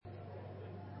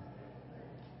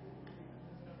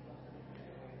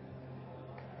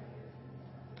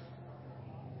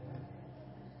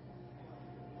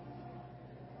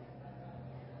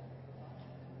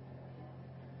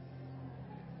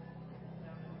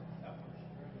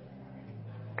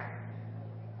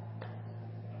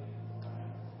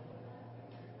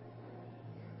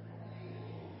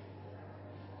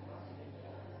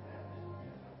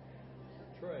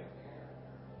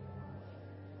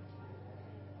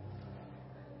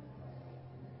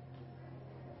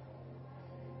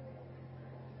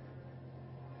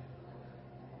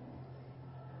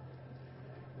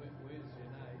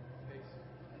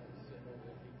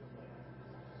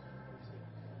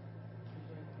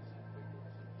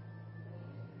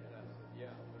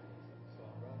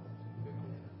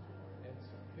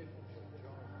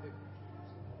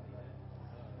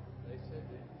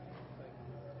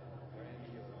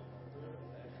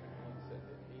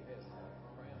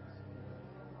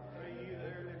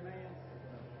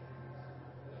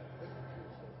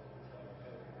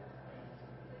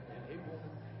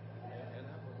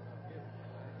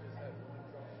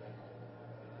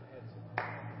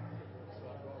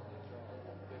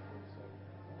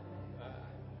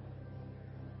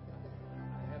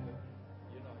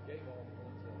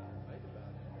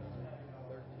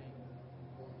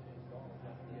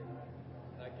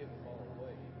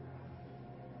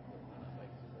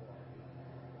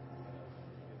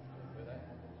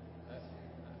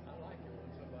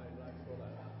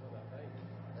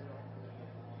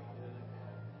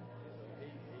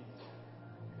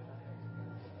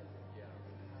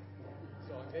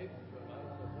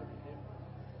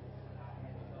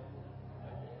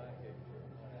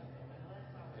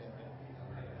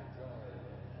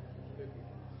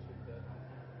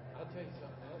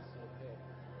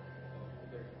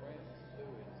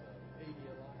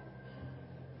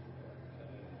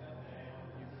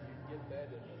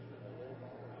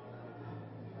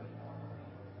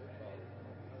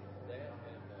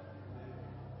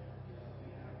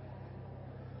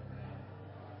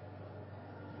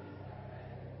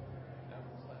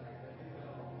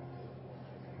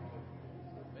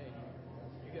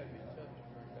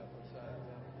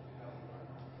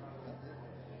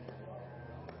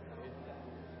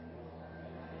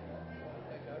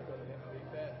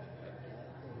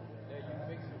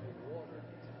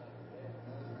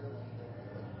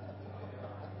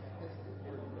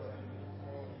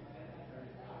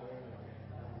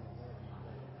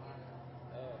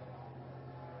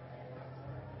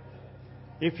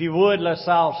If you would, let's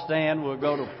all stand. We'll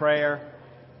go to prayer.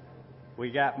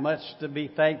 We got much to be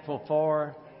thankful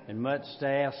for and much to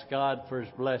ask God for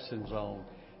His blessings on.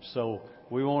 So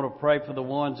we want to pray for the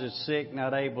ones that's sick,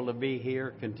 not able to be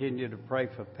here. Continue to pray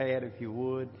for Pat if you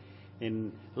would.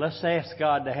 And let's ask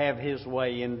God to have His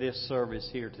way in this service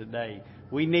here today.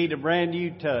 We need a brand new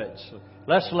touch. So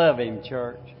let's love Him,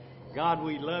 church. God,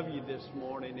 we love You this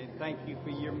morning and thank You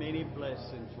for Your many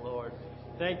blessings, Lord.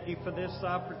 Thank You for this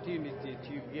opportunity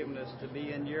that You've given us to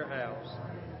be in Your house.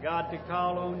 God, to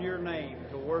call on Your name,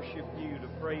 to worship You, to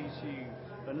praise You.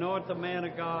 Anoint the man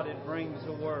of God that brings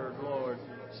the word, Lord.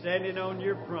 Standing on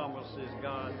Your promises,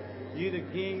 God. You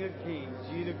the King of kings.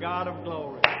 You the God of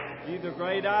glory. You the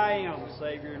great I am,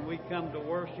 Savior. And we come to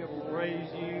worship and praise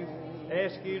You.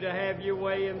 Ask You to have Your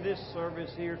way in this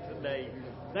service here today.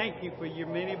 Thank You for Your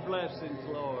many blessings,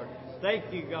 Lord.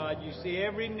 Thank You, God. You see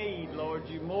every need, Lord.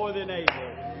 You're more than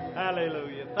able.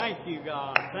 Hallelujah. Thank You,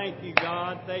 God. Thank You,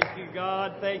 God. Thank You,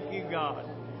 God. Thank You, God.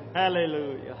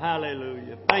 Hallelujah.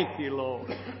 Hallelujah. Thank You, Lord.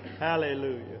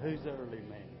 Hallelujah. Who's early,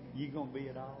 man? You going to be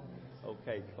at all?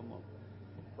 Okay, come on.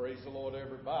 Praise the Lord,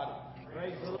 everybody.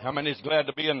 Praise the Lord. How many is glad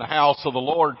to be in the house of the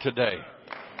Lord today?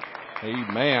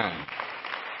 Amen.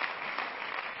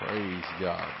 Praise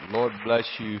God. Lord bless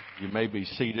you. You may be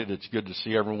seated. It's good to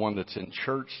see everyone that's in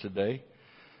church today.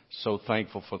 So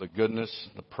thankful for the goodness,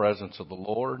 the presence of the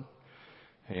Lord.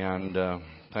 And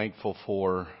thankful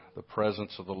for the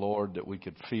presence of the Lord that we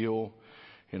could feel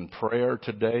in prayer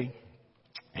today.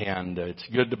 And it's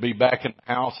good to be back in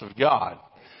the house of God.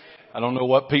 I don't know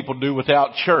what people do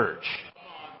without church.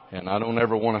 And I don't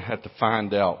ever want to have to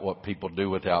find out what people do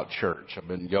without church. I've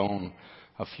been gone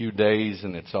a few days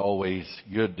and it's always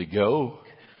good to go,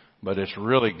 but it's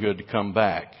really good to come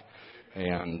back.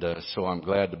 And so I'm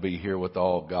glad to be here with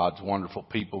all God's wonderful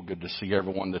people. Good to see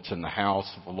everyone that's in the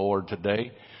house of the Lord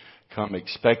today. Come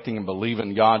expecting and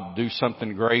believing God to do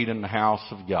something great in the house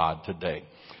of God today.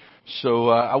 So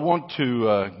I want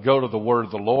to go to the Word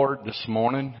of the Lord this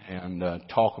morning and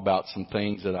talk about some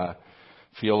things that I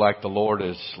feel like the Lord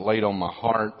has laid on my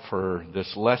heart for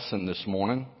this lesson this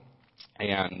morning.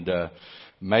 And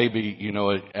maybe, you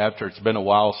know, after it's been a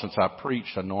while since I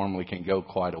preached, I normally can go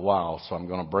quite a while. So I'm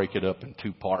going to break it up in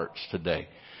two parts today.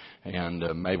 And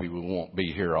maybe we won't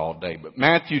be here all day. But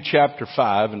Matthew chapter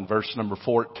 5 and verse number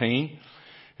 14.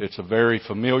 It's a very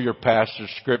familiar passage of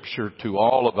Scripture to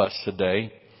all of us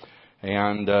today.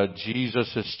 And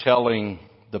Jesus is telling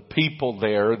the people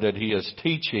there that He is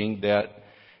teaching that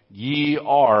ye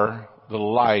are the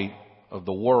light of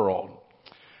the world.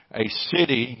 A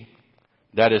city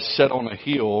that is set on a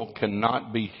hill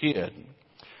cannot be hid.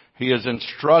 He is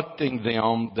instructing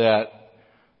them that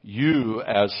you,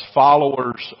 as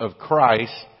followers of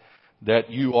Christ, that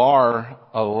you are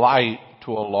a light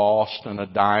to a lost and a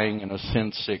dying and a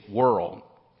sin-sick world.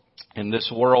 In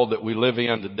this world that we live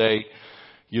in today,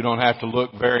 you don't have to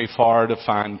look very far to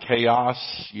find chaos.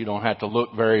 You don't have to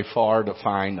look very far to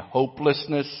find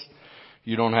hopelessness.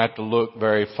 You don't have to look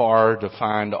very far to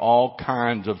find all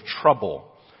kinds of trouble.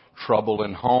 Trouble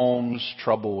in homes,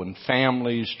 trouble in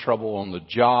families, trouble on the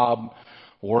job,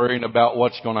 worrying about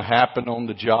what's going to happen on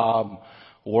the job,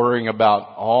 worrying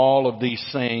about all of these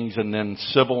things, and then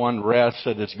civil unrest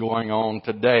that is going on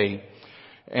today.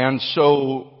 And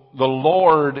so the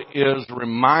Lord is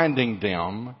reminding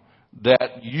them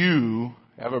that you,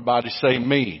 everybody say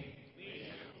me,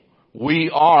 we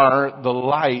are the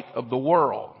light of the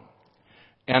world.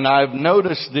 And I've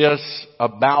noticed this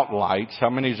about lights. How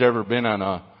many's ever been in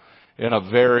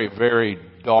a very, very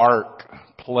dark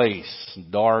place,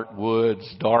 dark woods,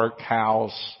 dark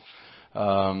house,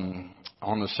 on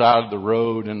the side of the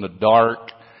road in the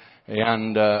dark?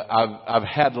 And I've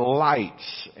had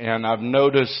lights, and I've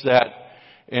noticed that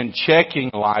in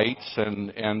checking lights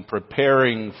and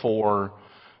preparing for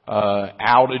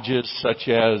outages, such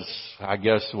as, I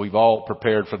guess we've all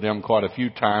prepared for them quite a few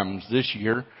times this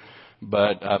year,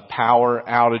 but power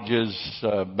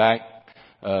outages back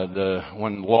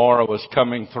when Laura was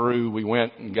coming through, we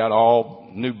went and got all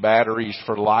new batteries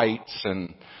for lights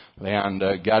and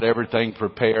got everything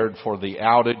prepared for the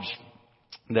outage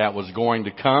that was going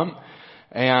to come.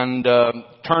 And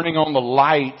turning on the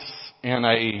lights in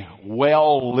a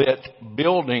well-lit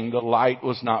building, the light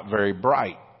was not very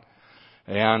bright.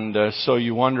 And so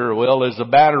you wonder, well, is the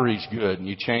batteries good? And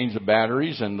you change the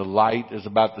batteries and the light is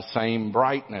about the same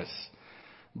brightness.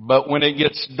 But when it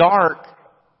gets dark,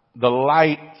 the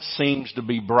light seems to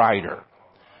be brighter.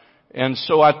 And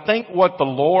so I think what the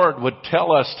Lord would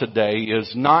tell us today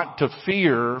is not to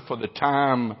fear for the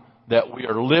time that we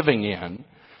are living in,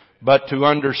 but to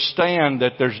understand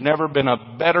that there's never been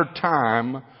a better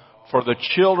time for the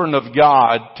children of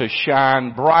God to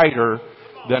shine brighter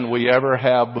than we ever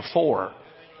have before.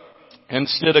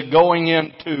 Instead of going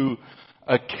into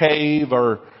a cave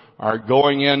or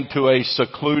going into a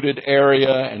secluded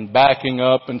area and backing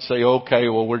up and say, okay,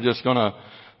 well, we're just going to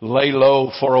lay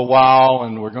low for a while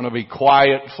and we're going to be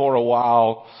quiet for a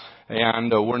while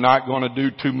and we're not going to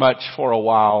do too much for a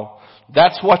while.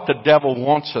 That's what the devil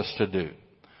wants us to do.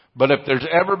 But if there's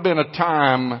ever been a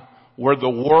time where the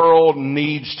world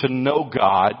needs to know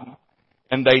God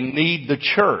and they need the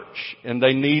church and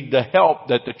they need the help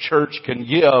that the church can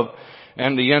give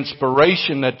and the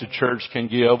inspiration that the church can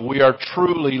give, we are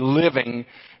truly living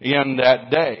in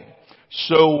that day.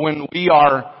 So when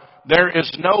there is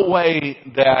no way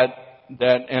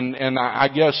and I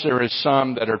guess there is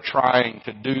some that are trying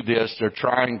to do this, they're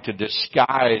trying to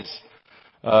disguise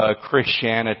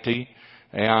Christianity.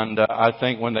 And I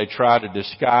think when they try to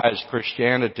disguise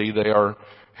Christianity, they are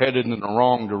headed in the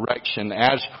wrong direction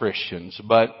as Christians.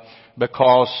 But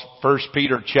because 1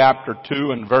 Peter chapter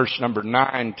 2 and verse number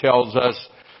 9 tells us,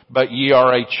 but ye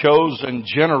are a chosen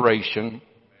generation,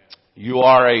 you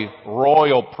are a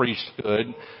royal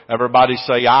priesthood. Everybody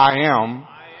say, I am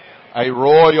a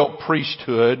royal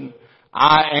priesthood.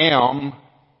 I am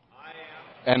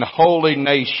an holy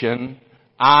nation.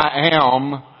 I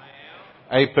am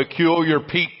a peculiar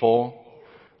people,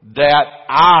 that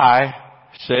I,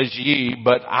 says ye,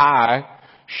 but I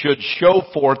should show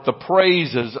forth the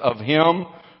praises of him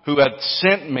who hath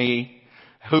sent me,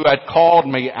 who had called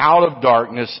me out of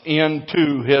darkness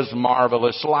into his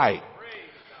marvelous light.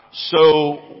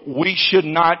 So we should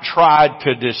not try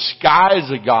to disguise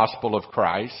the gospel of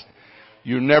Christ.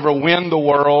 You never win the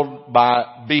world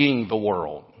by being the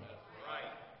world.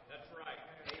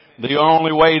 The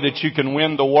only way that you can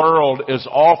win the world is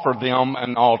offer them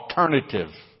an alternative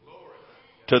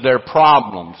to their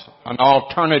problems, an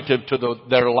alternative to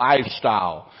their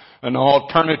lifestyle, an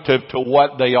alternative to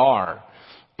what they are.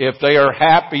 If they are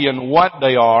happy in what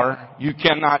they are, you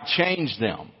cannot change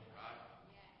them.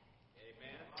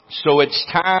 So it's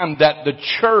time that the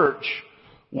church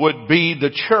would be the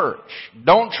church.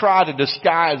 Don't try to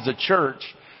disguise the church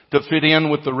to fit in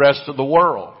with the rest of the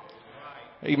world.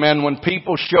 Amen. When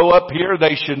people show up here,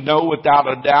 they should know without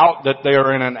a doubt that they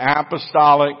are in an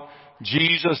apostolic,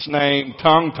 Jesus name,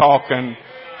 tongue-talking,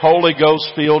 Holy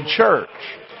Ghost-filled church.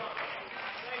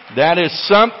 That is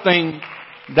something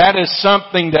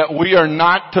that we are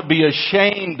not to be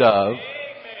ashamed of.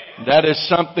 That is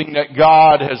something that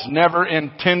God has never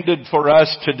intended for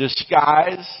us to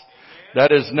disguise.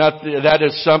 That is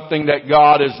something that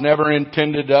God has never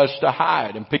intended us to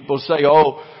hide. And people say,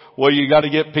 oh, well, you got to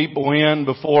get people in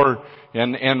before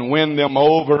and win them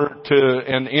over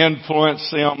and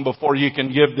influence them before you can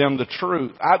give them the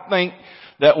truth. I think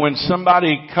that when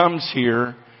somebody comes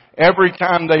here, every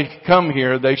time they come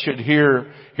here, they should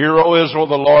hear, "Hear, O Israel,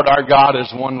 the Lord our God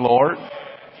is one Lord."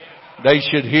 They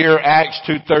should hear Acts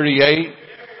 2:38,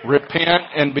 "Repent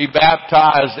and be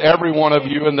baptized, every one of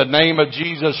you, in the name of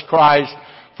Jesus Christ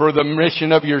for the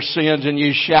remission of your sins, and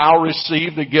you shall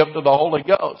receive the gift of the Holy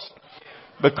Ghost."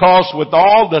 Because with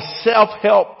all the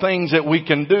self-help things that we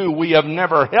can do, we have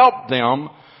never helped them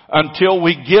until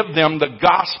we give them the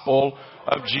gospel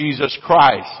of Jesus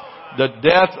Christ. The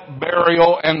death,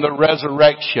 burial, and the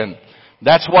resurrection.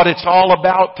 That's what it's all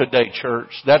about today, church.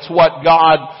 That's what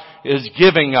God is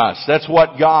giving us. That's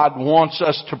what God wants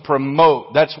us to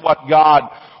promote. That's what God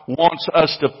wants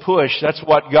us to push. That's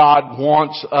what God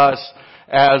wants us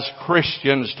as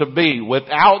Christians to be.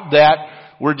 Without that,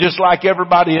 we're just like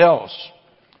everybody else.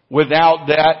 Without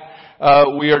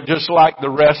that, we are just like the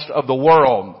rest of the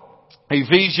world.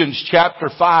 Ephesians chapter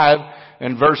 5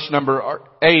 and verse number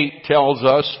 8 tells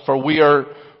us,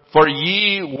 For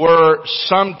ye were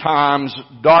sometimes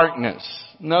darkness.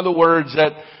 In other words,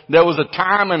 that there was a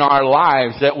time in our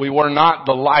lives that we were not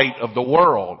the light of the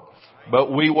world,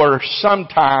 but we were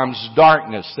sometimes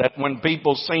darkness. That when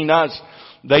people seen us,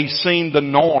 they seen the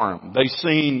norm. They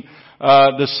seen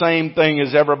the same thing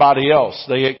as everybody else.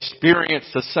 They experience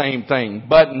the same thing.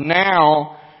 But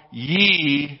now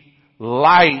ye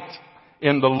light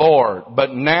in the Lord.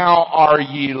 But now are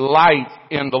ye light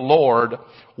in the Lord.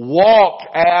 Walk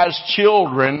as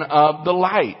children of the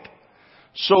light.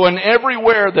 So in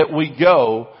everywhere that we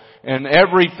go and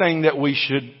everything that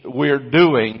we're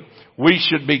doing, we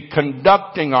should be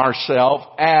conducting ourselves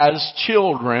as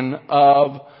children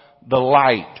of the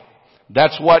light.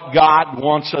 That's what God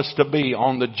wants us to be.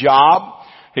 On the job,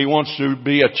 He wants to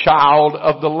be a child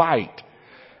of the light.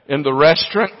 In the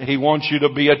restaurant, He wants you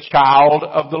to be a child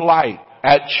of the light.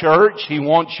 At church, He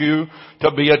wants you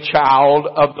to be a child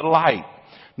of the light.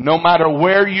 No matter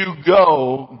where you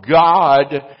go,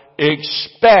 God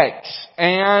expects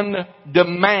and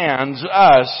demands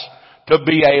us to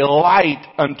be a light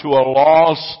unto a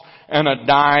lost and a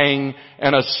dying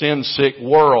and a sin-sick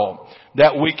world,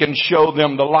 that we can show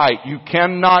them the light. You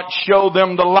cannot show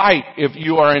them the light if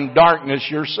you are in darkness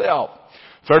yourself.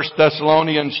 1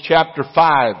 Thessalonians chapter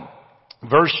 5,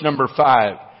 verse number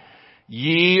 5.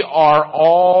 Ye are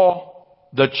all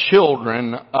the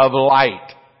children of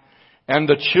light and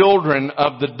the children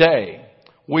of the day.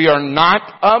 We are not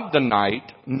of the night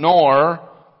nor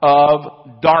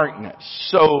of darkness.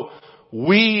 So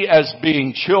we, as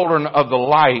being children of the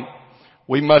light,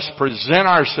 we must present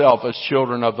ourselves as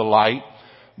children of the light.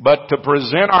 But to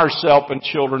present ourselves as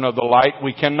children of the light,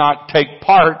 we cannot take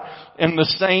part in the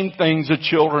same things the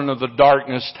children of the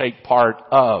darkness take part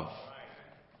of.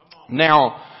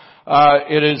 Now,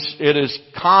 it is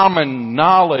common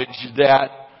knowledge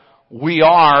that we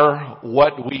are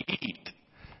what we eat.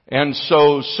 And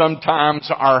so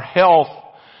sometimes our health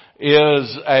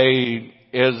is a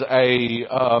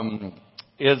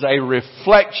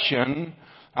reflection.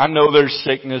 I know there's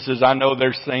sicknesses. I know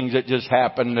there's things that just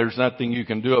happen. There's nothing you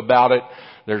can do about it.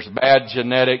 There's bad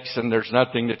genetics and there's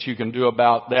nothing that you can do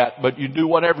about that. But you do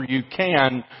whatever you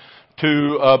can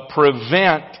to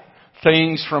prevent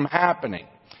things from happening.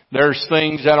 There's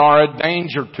things that are a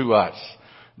danger to us.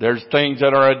 There's things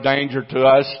that are a danger to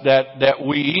us that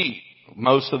we eat.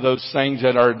 Most of those things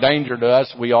that are a danger to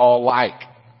us, we all like.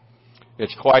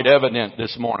 It's quite evident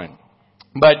this morning.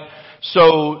 But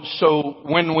so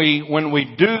when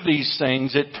we do these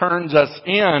things, it turns us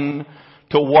in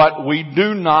to what we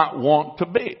do not want to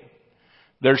be.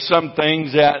 There's some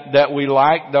things that we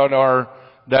like that are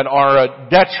a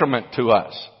detriment to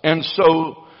us. And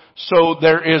so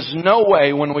there is no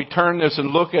way, when we turn this and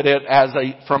look at it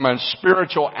from a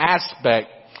spiritual aspect,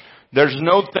 there's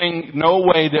no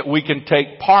way that we can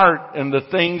take part in the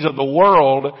things of the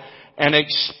world and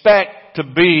expect to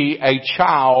be a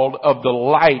child of the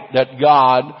light that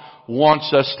God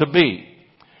wants us to be.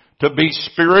 To be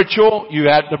spiritual, you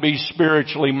have to be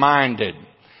spiritually minded.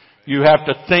 You have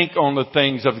to think on the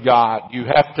things of God. You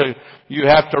have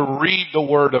to read the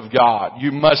Word of God.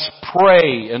 You must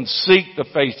pray and seek the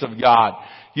face of God.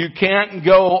 You can't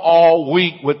go all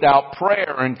week without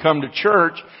prayer and come to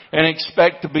church and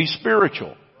expect to be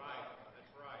spiritual.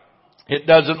 It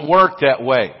doesn't work that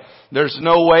way. There's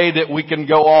no way that we can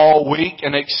go all week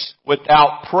and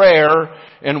without prayer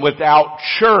and without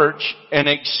church and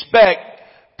expect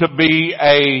to be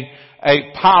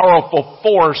a powerful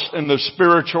force in the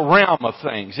spiritual realm of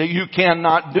things. You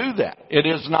cannot do that. It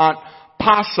is not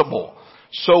possible.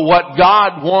 So what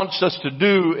God wants us to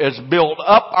do is build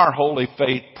up our holy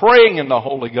faith, praying in the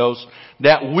Holy Ghost,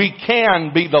 that we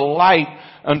can be the light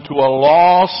unto a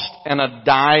lost and a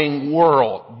dying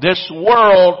world. This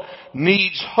world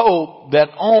needs hope that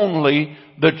only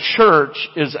the church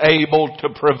is able to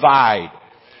provide.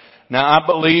 Now, I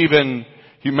believe in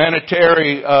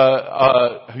humanitarian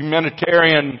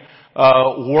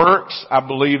works. I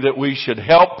believe that we should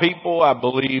help people. I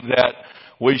believe that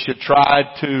we should try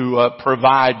to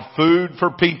provide food for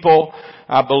people.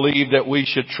 I believe that we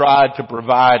should try to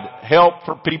provide help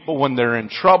for people when they're in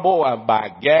trouble. I buy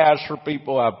gas for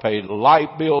people. I paid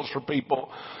light bills for people.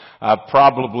 I've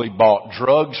probably bought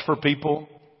drugs for people.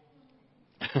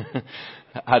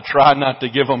 I try not to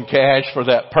give them cash for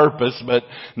that purpose, but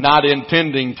not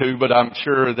intending to, but I'm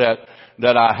sure that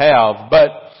I have.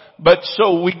 But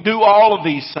so we do all of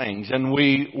these things, and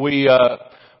we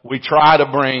try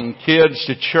to bring kids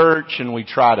to church, and we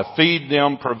try to feed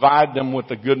them, provide them with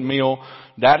a good meal.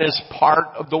 That is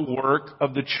part of the work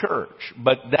of the church.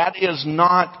 But that is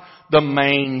not the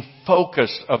main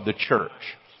focus of the church.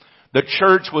 The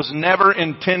church was never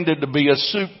intended to be a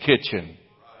soup kitchen.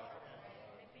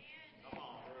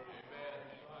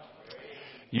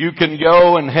 You can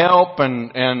go and help,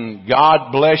 and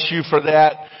God bless you for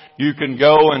that. You can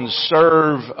go and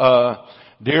serve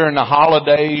during the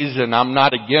holidays, and I'm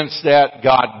not against that.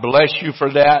 God bless you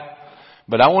for that.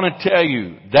 But I want to tell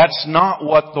you, that's not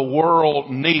what the world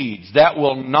needs. That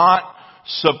will not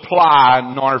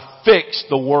supply nor fix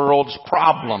the world's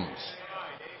problems.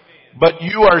 But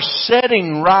you are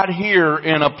sitting right here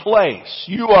in a place.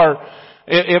 You are,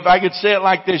 if I could say it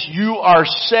like this, you are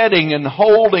sitting and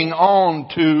holding on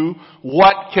to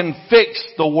what can fix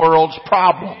the world's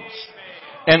problems.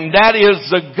 And that is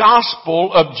the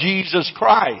gospel of Jesus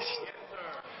Christ.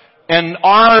 And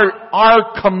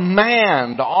our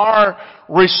command, our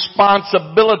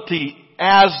responsibility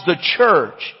as the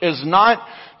church is not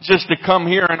just to come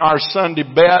here in our Sunday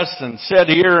best and sit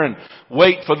here and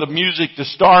wait for the music to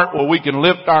start where we can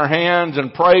lift our hands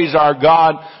and praise our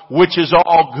God, which is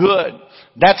all good.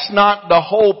 That's not the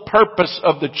whole purpose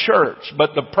of the church.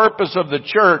 But the purpose of the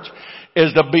church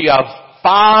is to be a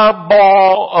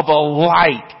fireball of a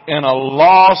light in a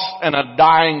lost and a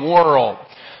dying world.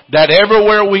 That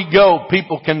everywhere we go,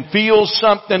 people can feel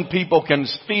something, people can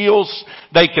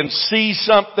they can see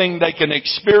something, they can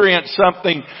experience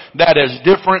something that is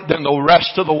different than the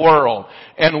rest of the world.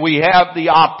 And we have the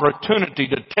opportunity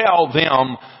to tell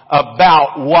them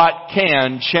about what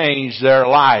can change their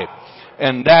life.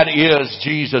 And that is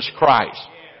Jesus Christ.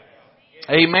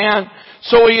 Amen.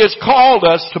 So He has called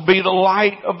us to be the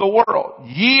light of the world.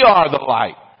 Ye are the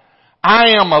light.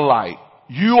 I am a light.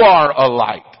 You are a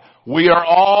light. We are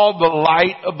all the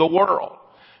light of the world.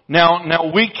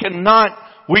 Now we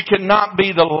cannot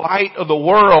be the light of the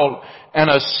world in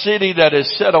a city that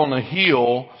is set on a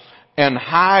hill and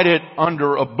hide it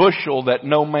under a bushel that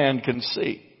no man can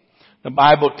see. The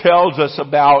Bible tells us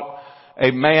about a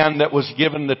man that was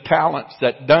given the talents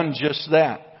that done just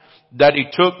that. That he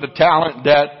took the talent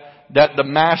that the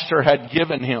master had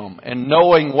given him, and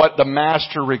knowing what the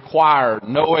master required,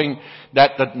 knowing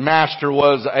that the master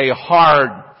was a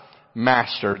hard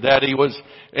master, that he was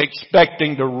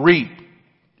expecting to reap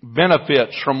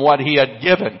benefits from what he had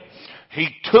given. He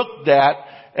took that,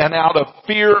 and out of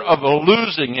fear of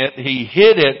losing it, he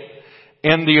hid it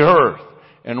in the earth.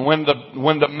 And when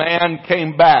the man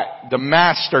came back, the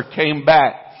master came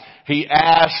back, he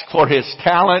asked for his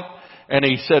talent, and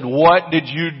he said, "What did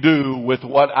you do with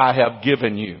what I have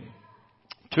given you?"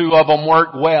 2 of them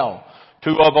worked well.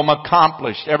 2 of them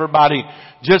accomplished. Everybody,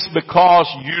 just because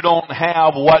you don't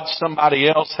have what somebody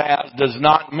else has does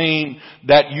not mean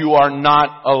that you are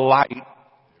not a light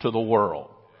to the world.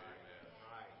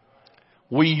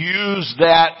 We use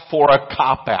that for a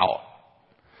cop-out.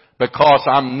 Because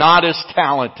I'm not as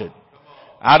talented.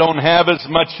 I don't have as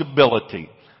much ability.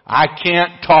 I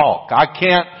can't talk. I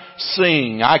can't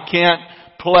sing. I can't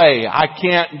play. I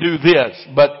can't do this.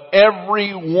 But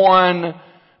everyone,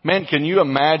 man, can you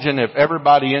imagine if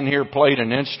everybody in here played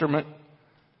an instrument?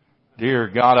 Dear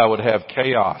God, I would have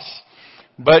chaos.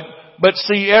 But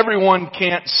see, everyone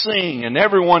can't sing and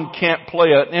everyone can't play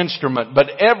an instrument, but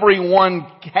everyone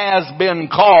has been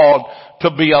called to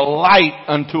be a light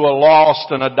unto a lost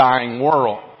and a dying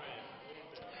world.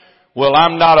 Well,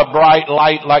 I'm not a bright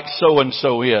light like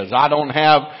so-and-so is. I don't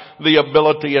have the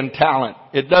ability and talent.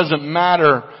 It doesn't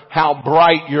matter how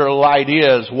bright your light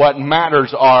is. What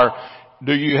matters are,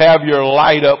 do you have your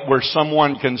light up where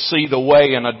someone can see the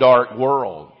way in a dark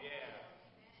world?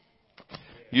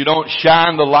 You don't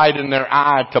shine the light in their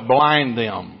eye to blind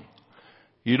them.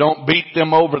 You don't beat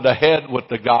them over the head with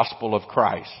the gospel of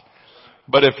Christ.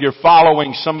 But if you're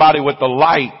following somebody with the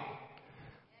light,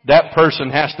 that person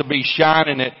has to be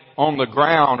shining it on the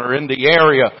ground or in the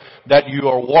area that you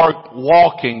are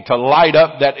walking to light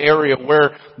up that area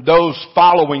where those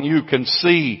following you can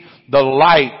see the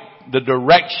light, the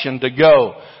direction to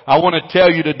go. I want to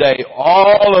tell you today,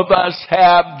 all of us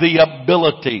have the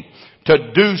ability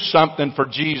to do something for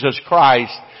Jesus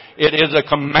Christ. It is a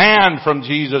command from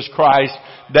Jesus Christ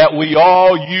that we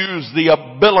all use the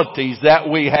abilities that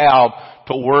we have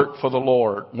to work for the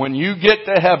Lord. When you get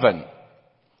to heaven,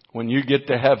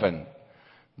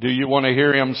 do you want to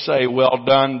hear Him say, "Well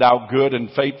done, thou good and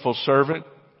faithful servant"?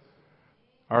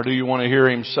 Or do you want to hear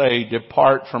Him say,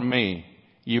 "Depart from me,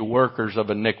 you workers of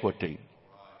iniquity"?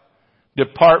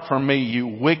 Depart from me, you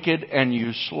wicked and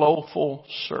you slothful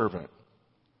servant.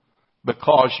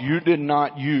 Because you did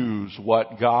not use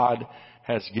what God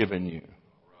has given you.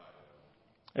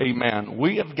 Amen.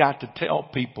 We have got to tell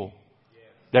people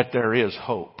that there is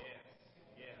hope.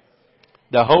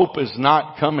 The hope is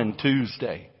not coming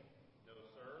Tuesday.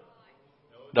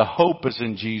 The hope is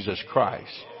in Jesus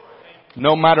Christ.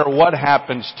 No matter what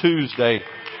happens Tuesday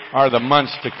or the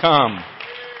months to come,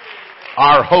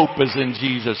 our hope is in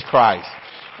Jesus Christ.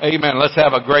 Amen. Let's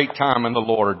have a great time in the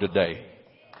Lord today.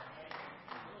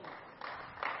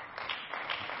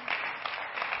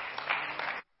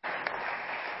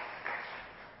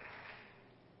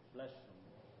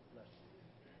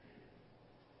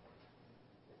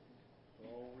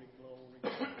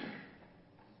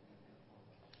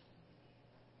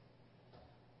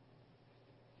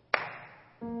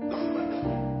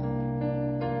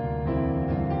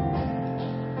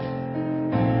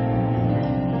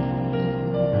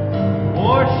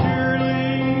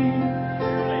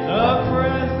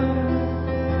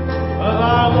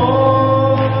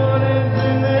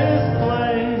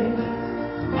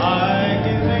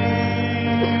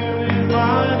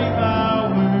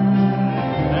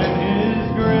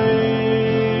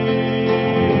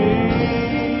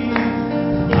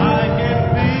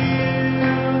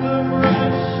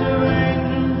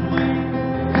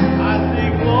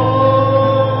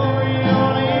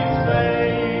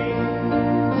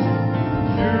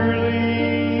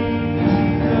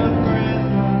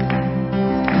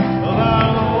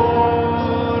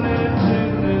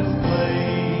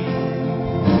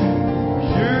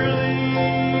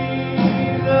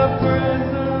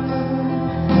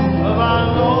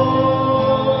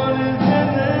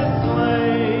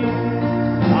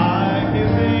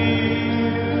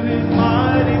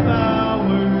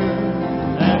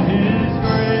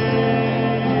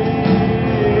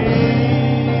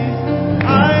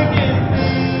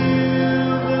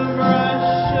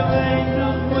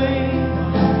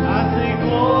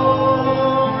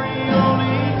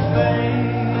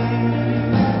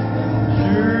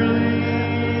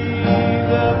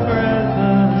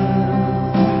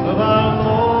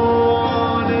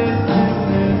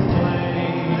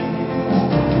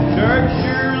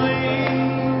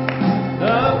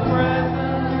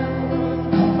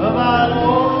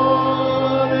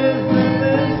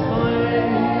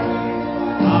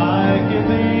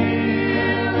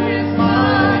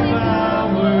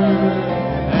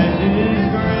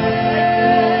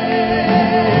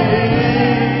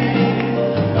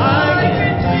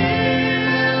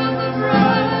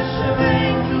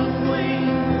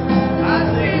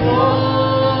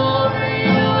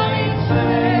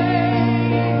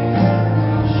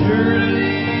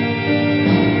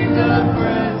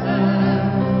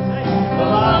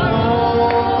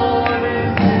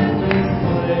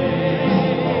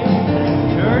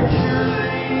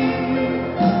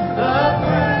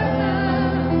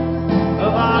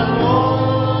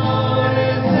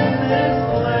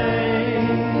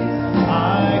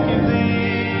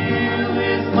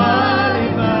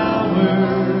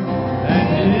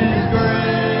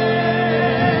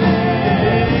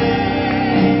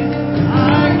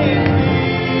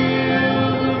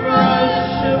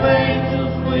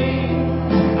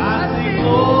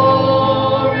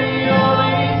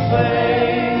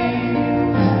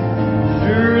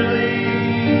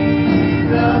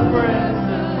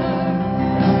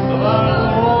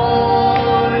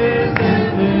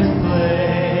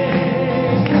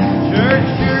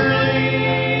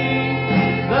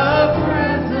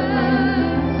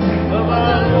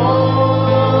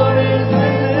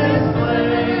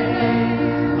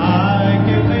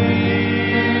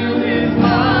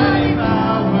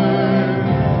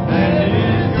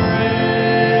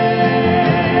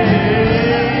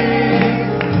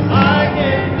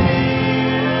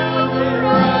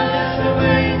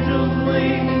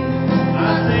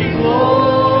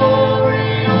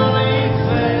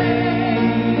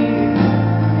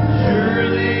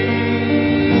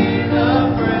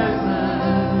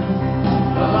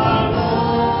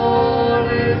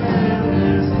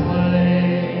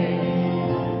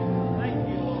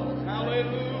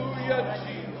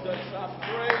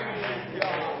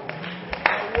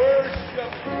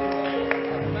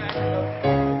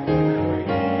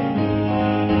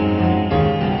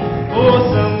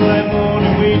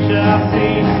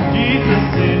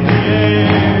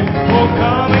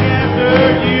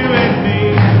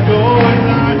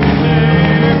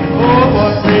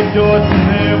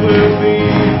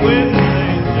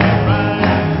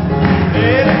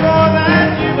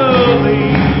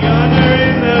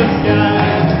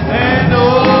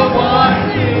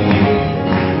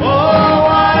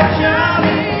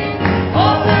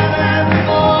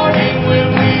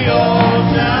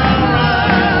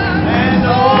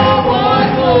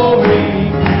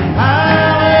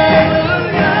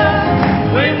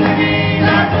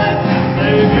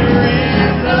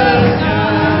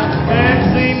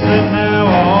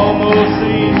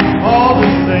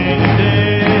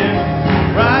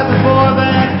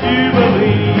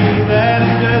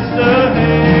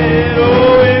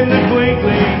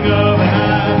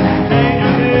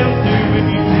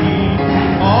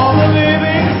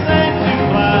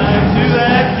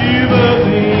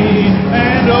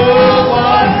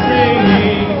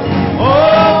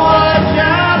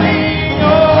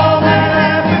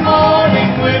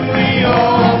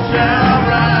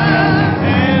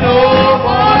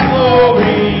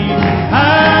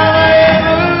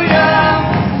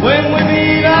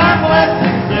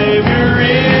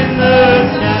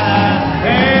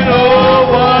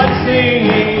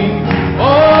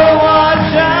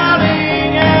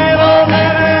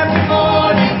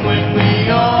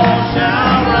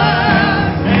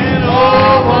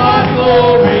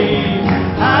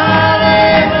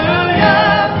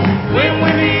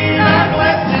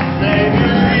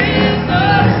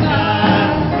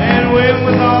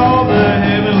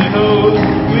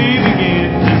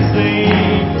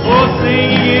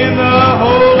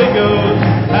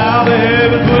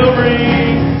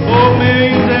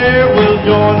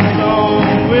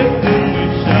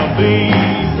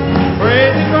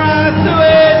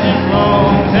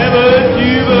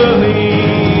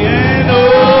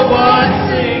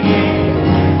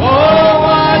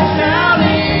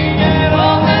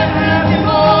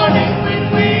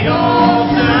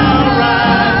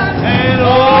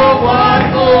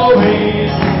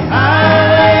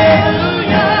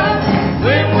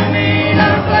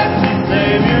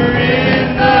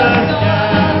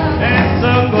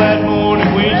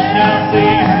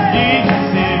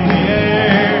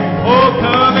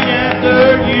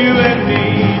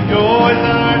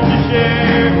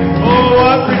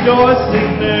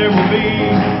 rejoicing there will be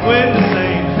when the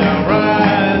saints shall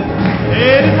rise.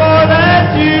 Anymore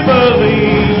that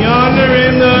jubilee yonder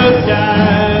in the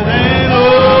skies. And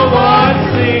oh, what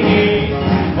singing,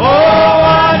 oh,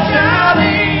 what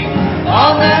shouting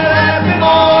on that happy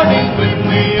morning when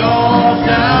we all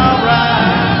shall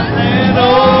rise. And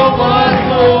oh, what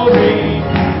glory,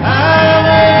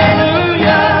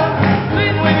 hallelujah,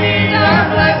 when we meet our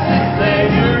blessed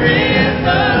Savior in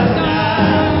the sky.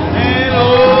 And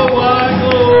oh, what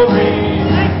glory,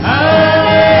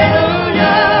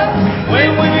 hallelujah, when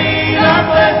we meet our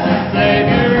blessed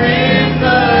Savior in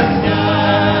the sky.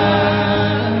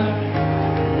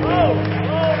 Oh,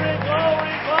 glory,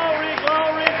 glory, glory,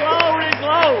 glory, glory,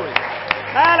 glory.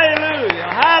 Hallelujah,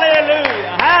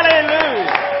 hallelujah,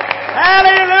 hallelujah,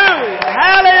 hallelujah,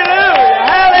 hallelujah,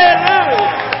 hallelujah.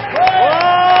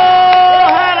 Oh,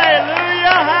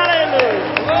 hallelujah,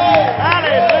 hallelujah,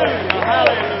 hallelujah,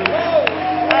 hallelujah,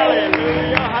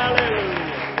 hallelujah,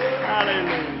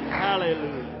 hallelujah,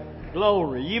 hallelujah.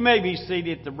 Glory. You may be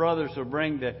seated. The brothers will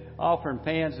bring the offering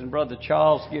pans, and Brother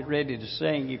Charles, get ready to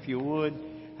sing if you would.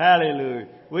 Hallelujah.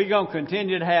 We're going to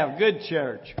continue to have good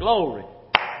church. Glory.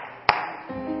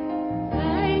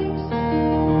 Thanks,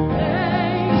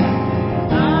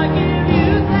 I give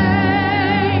you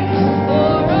thanks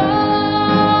for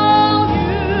all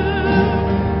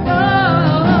you've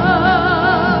done.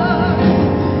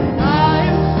 I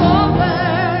am so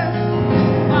glad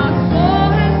my soul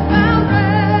has found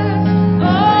rest. Oh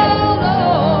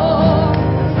Lord,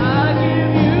 I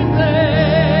give you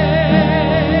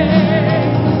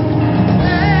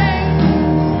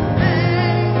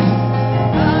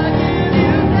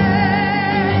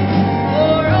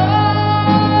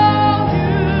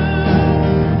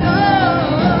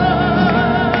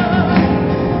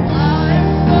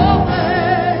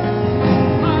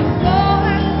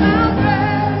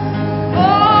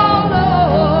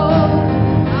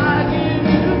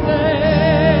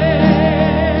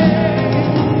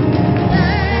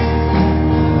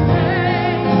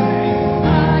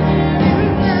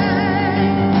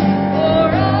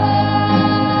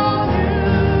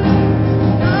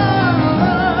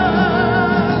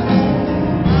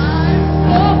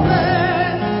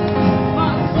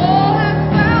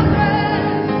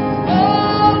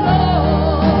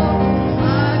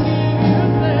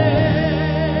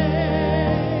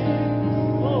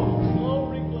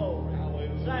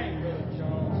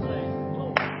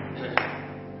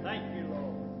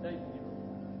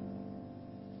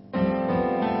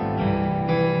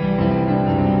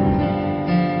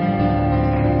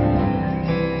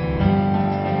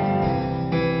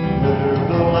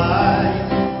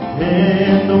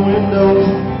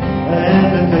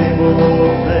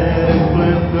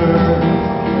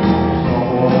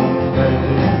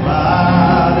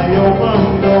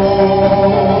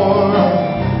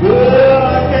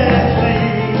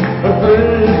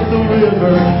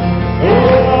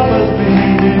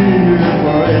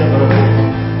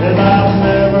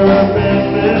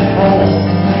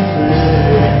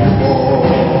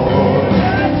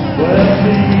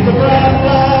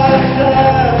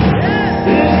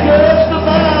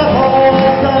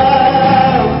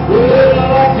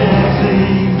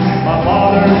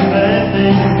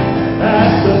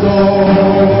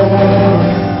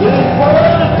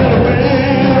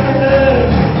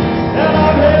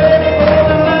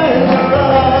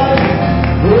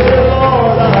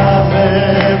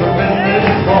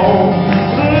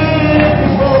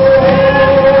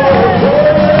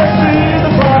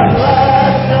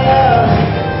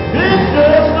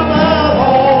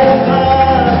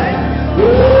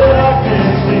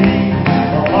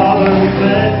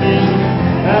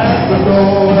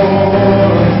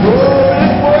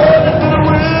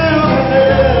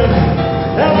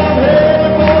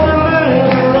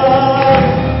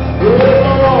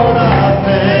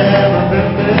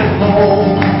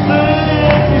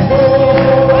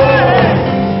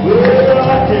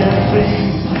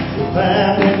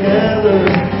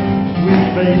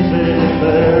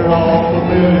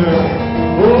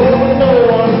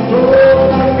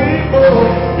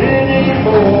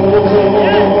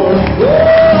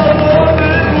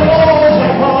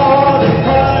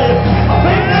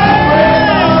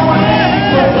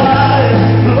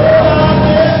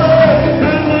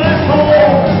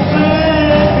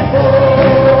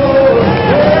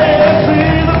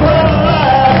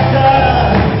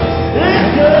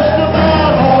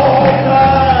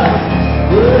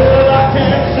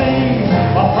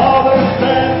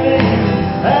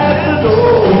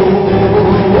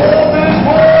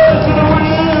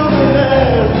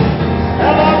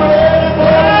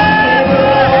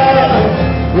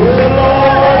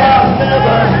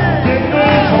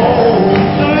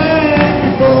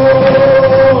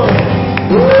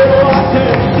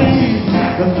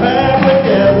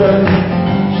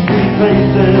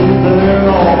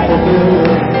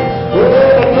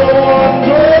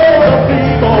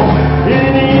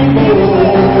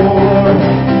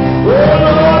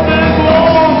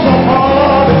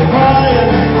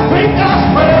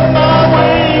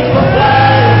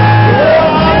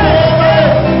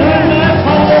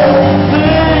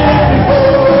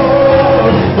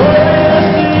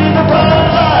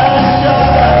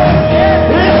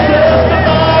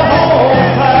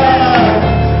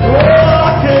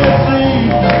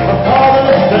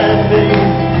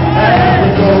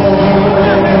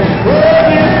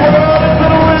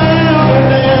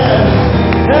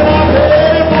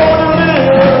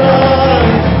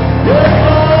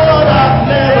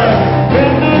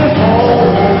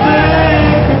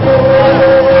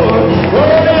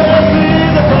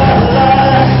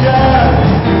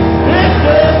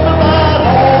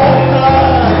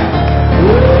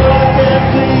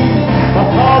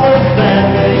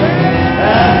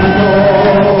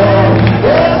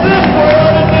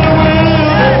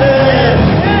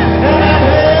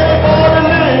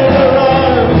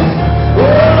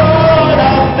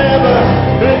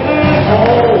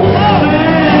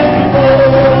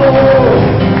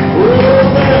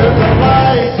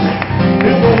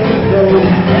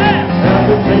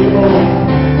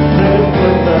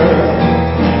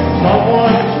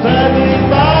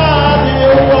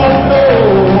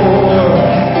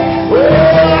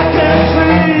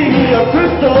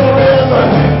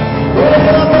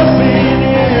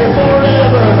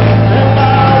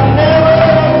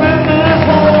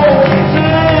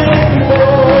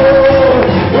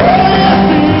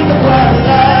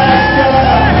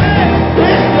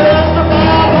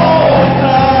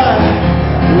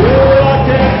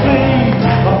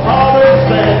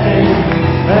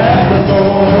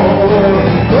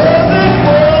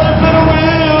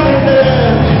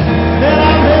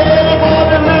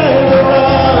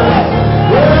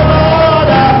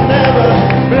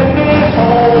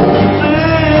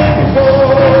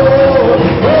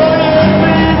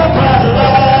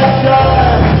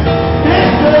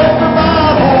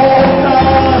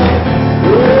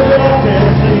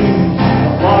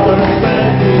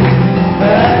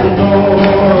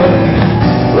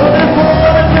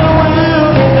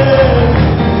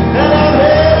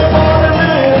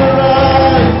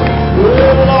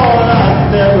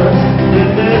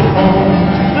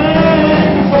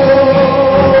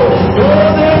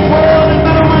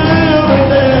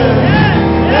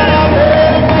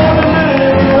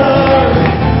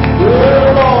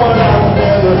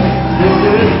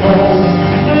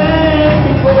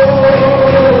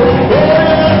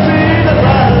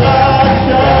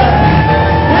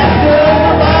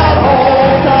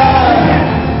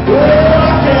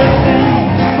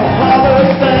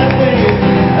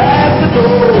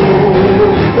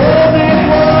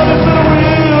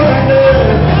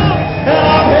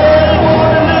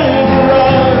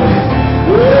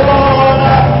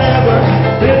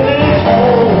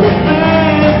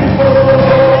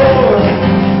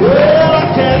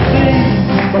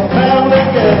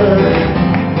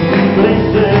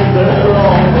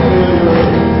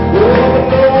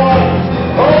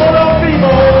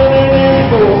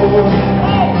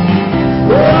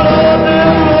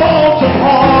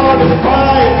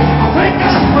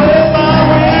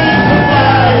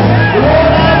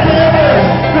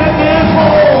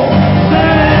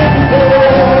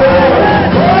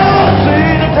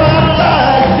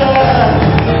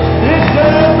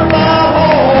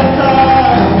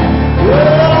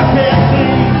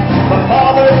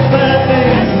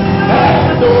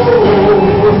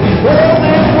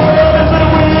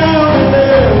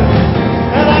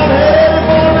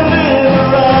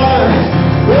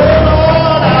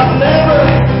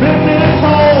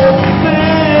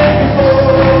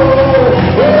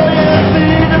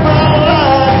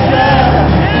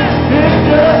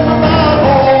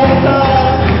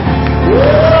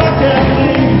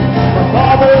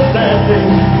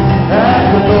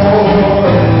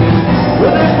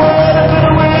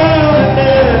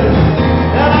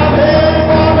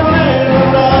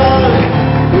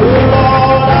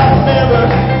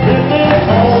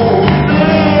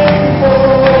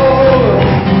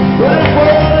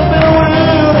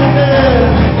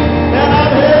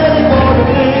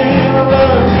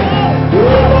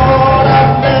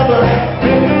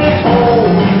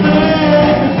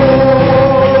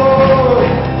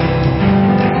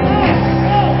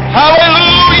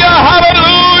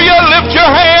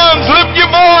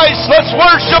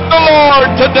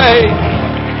today.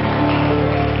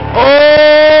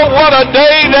 Oh, what a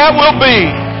day that will be.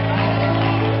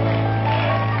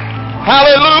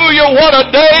 Hallelujah, what a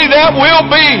day that will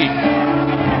be.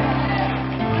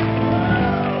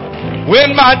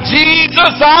 When my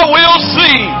Jesus I will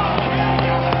see.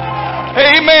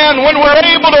 Amen. When we're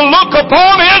able to look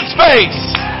upon His face.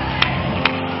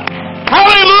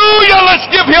 Hallelujah. Let's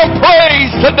give Him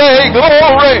praise today.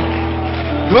 Glory.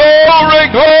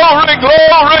 Glory, glory,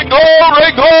 glory,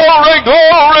 glory, glory,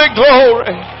 glory,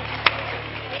 glory.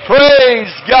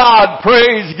 Praise God,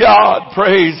 praise God,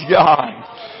 praise God.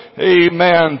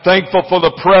 Amen. Thankful for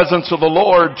the presence of the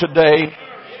Lord today.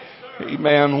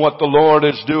 Amen. What the Lord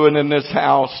is doing in this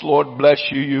house. Lord bless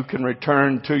you. You can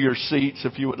return to your seats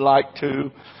if you would like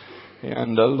to.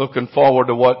 And looking forward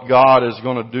to what God is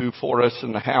going to do for us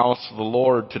in the house of the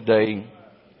Lord today.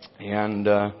 And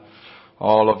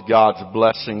all of God's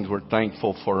blessings. We're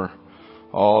thankful for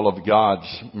all of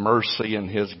God's mercy and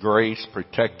His grace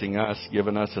protecting us,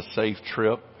 giving us a safe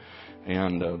trip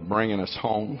and bringing us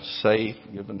home safe,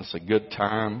 giving us a good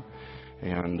time.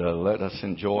 And let us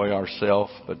enjoy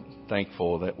ourselves, but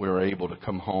thankful that we're able to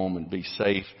come home and be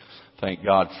safe. Thank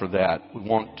God for that. We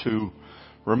want to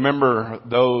remember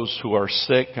those who are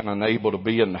sick and unable to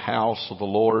be in the house of the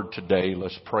Lord today.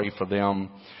 Let's pray for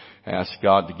them. Ask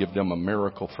God to give them a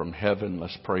miracle from heaven.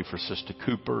 Let's pray for Sister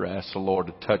Cooper. Ask the Lord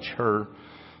to touch her.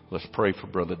 Let's pray for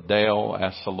Brother Dale.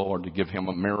 Ask the Lord to give him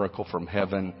a miracle from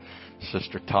heaven.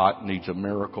 Sister Tot needs a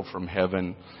miracle from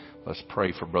heaven. Let's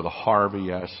pray for Brother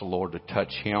Harvey. Ask the Lord to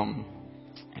touch him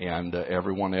and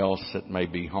everyone else that may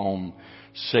be home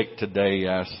sick today.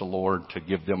 Ask the Lord to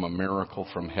give them a miracle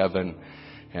from heaven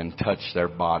and touch their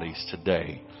bodies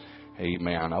today.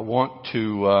 Amen. I want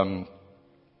to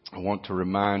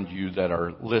remind you that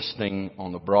are listening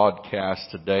on the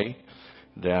broadcast today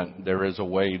that there is a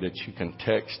way that you can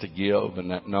text to give,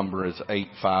 and that number is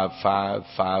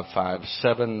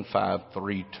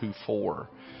 855-557-5324.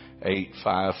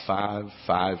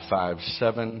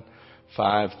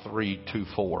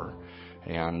 855-557-5324.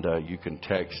 And you can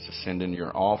text to send in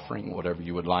your offering, whatever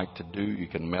you would like to do. You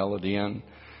can mail it in.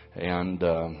 And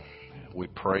we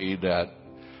pray that,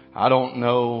 I don't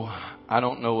know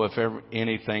if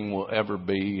anything will ever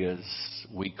be as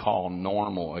we call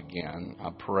normal again. I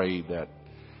pray that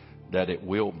it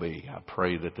will be. I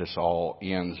pray that this all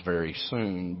ends very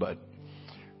soon, but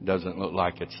it doesn't look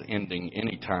like it's ending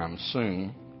anytime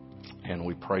soon. And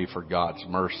we pray for God's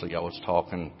mercy. I was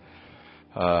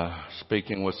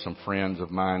speaking with some friends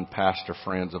of mine, pastor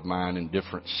friends of mine in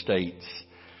different states,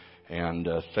 and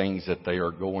things that they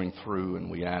are going through.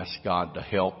 And we ask God to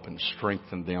help and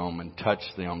strengthen them and touch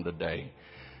them today.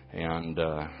 And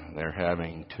they're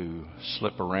having to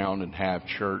slip around and have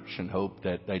church and hope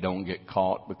that they don't get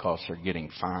caught because they're getting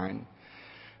fined.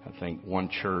 I think one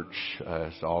church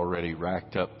has already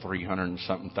racked up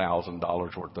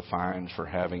 $300,000 worth of fines for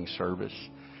having service.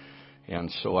 And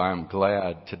so I'm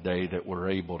glad today that we're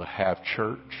able to have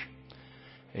church.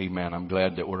 Amen. I'm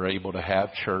glad that we're able to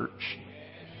have church.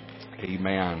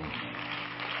 Amen.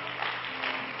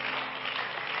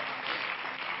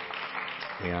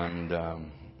 And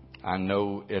I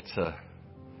know it's a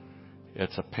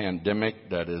pandemic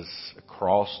that is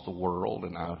across the world.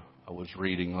 And I was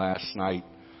reading last night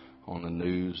on the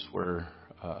news where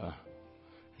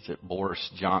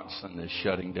Boris Johnson is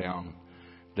shutting down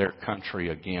their country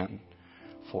again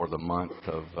for the month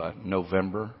of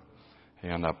November.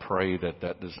 And I pray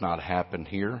that does not happen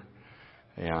here.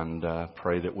 And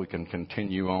pray that we can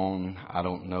continue on. I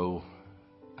don't know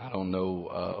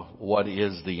what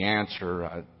is the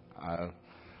answer. I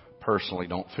personally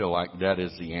don't feel like that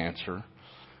is the answer.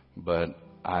 But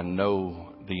I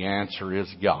know the answer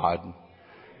is God.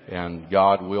 And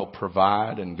God will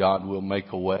provide, and God will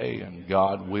make a way, and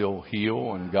God will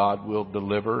heal, and God will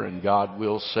deliver, and God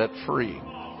will set free.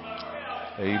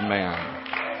 Amen.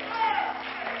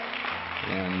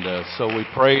 And so we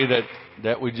pray that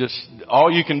we just,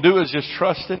 all you can do is just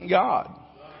trust in God.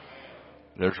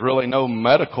 There's really no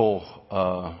medical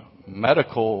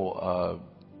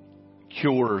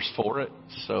cures for it.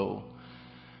 So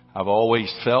I've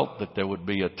always felt that there would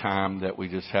be a time that we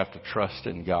just have to trust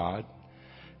in God.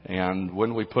 And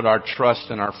when we put our trust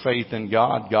and our faith in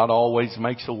God, God always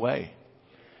makes a way.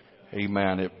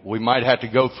 Amen. We might have to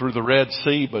go through the Red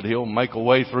Sea, but He'll make a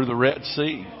way through the Red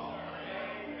Sea.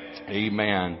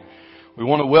 Amen. We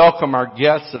want to welcome our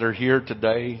guests that are here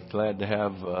today. Glad to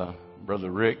have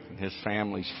Brother Rick and his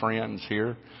family's friends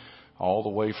here all the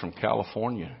way from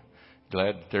California.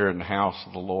 Glad that they're in the house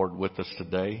of the Lord with us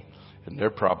today. And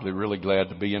they're probably really glad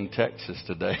to be in Texas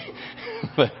today.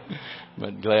 but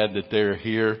glad that they're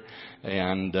here.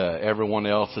 And everyone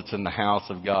else that's in the house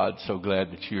of God, so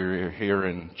glad that you're here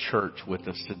in church with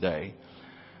us today.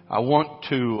 I want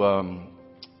to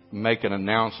make an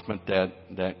announcement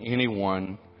that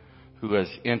anyone who is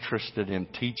interested in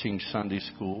teaching Sunday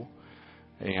school,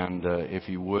 and if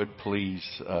you would, please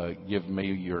give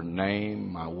me your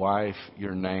name, my wife,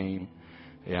 your name,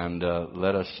 and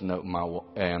let us know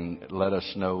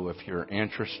if you're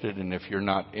interested. And if you're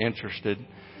not interested,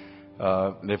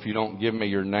 if you don't give me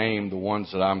your name, the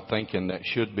ones that I'm thinking that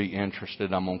should be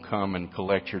interested, I'm going to come and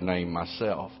collect your name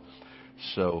myself.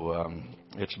 So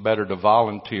it's better to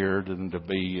volunteer than to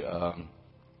be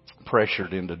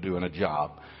pressured into doing a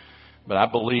job. But I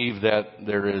believe that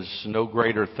there is no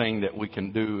greater thing that we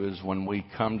can do is when we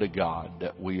come to God,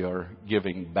 that we are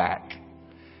giving back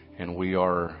and we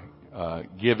are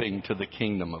giving to the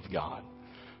kingdom of God.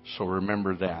 So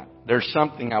remember that. There's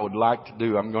something I would like to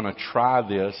do. I'm going to try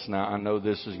this. Now, I know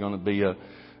this is going to be a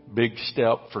big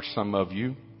step for some of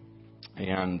you,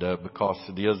 and because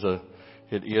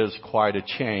it is quite a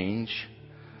change.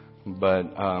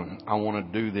 But I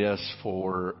want to do this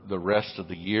for the rest of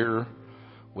the year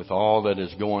with all that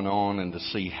is going on, and to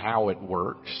see how it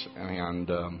works. And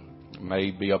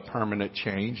may be a permanent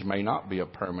change, may not be a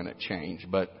permanent change,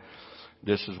 but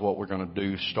this is what we're going to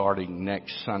do starting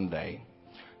next Sunday.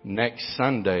 Next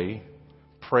Sunday,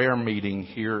 prayer meeting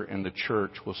here in the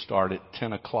church will start at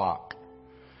 10 o'clock.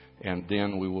 And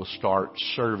then we will start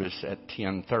service at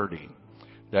 10:30.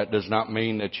 That does not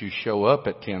mean that you show up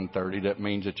at 10:30. That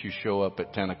means that you show up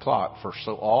at 10 o'clock.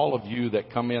 So all of you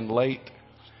that come in late,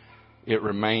 it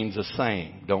remains the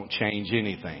same. Don't change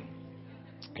anything.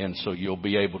 And so you'll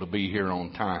be able to be here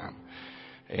on time.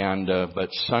 And but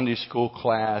Sunday school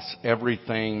class,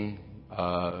 everything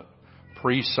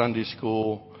pre-Sunday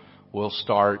school will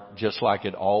start just like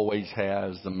it always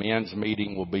has. The men's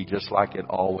meeting will be just like it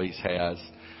always has.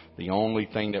 The only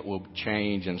thing that will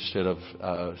change, instead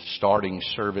of starting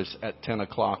service at 10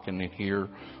 o'clock and in here,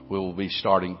 we will be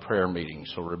starting prayer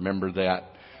meetings. So remember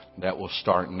that. That will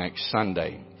start next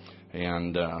Sunday.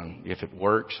 And if it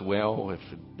works well,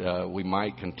 we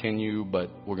might continue, but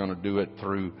we're going to do it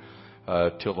through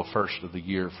till the first of the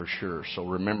year for sure. So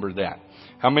remember that.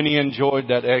 How many enjoyed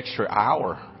that extra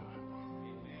hour?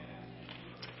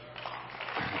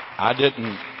 I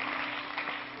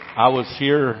was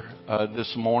here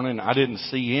this morning. I didn't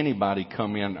see anybody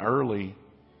come in early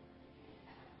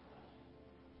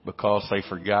because they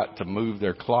forgot to move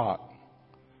their clock.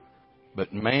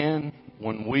 But man,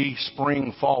 when we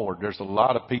spring forward, there's a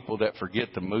lot of people that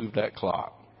forget to move that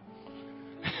clock.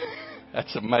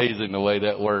 That's amazing the way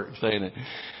that works, ain't it?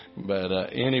 But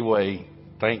anyway,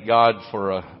 thank God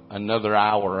for another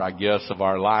hour, I guess, of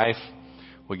our life.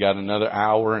 We got another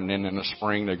hour, and then in the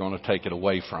spring they're going to take it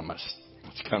away from us.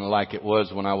 It's kind of like it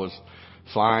was when I was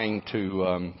flying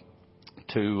to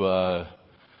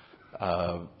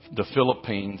the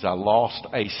Philippines. I lost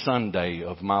a Sunday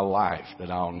of my life that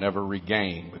I'll never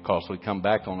regain because we come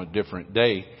back on a different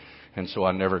day, and so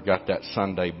I never got that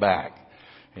Sunday back.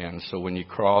 And so when you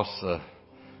cross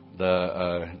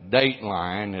the date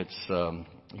line, it's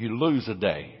you lose a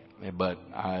day. But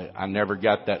I never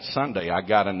got that Sunday. I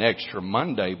got an extra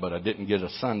Monday, but I didn't get a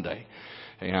Sunday.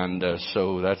 And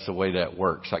so that's the way that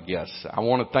works, I guess. I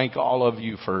want to thank all of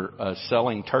you for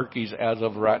selling turkeys as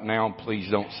of right now. Please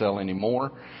don't sell any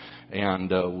more. And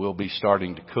we'll be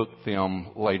starting to cook them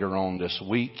later on this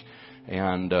week.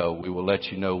 And we will let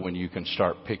you know when you can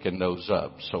start picking those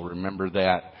up. So remember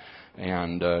that.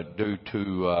 And due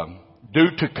to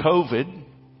COVID,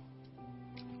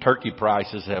 turkey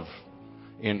prices have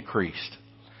increased.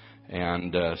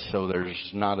 And so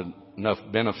there's not enough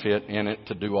benefit in it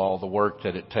to do all the work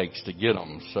that it takes to get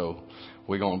them. So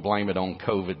we're going to blame it on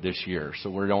COVID this year. So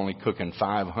we're only cooking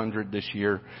 500 this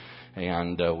year.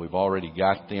 And we've already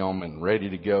got them and ready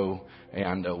to go.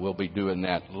 And we'll be doing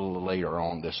that a little later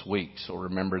on this week. So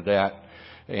remember that.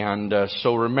 And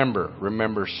so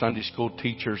remember Sunday school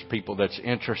teachers, people that's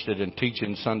interested in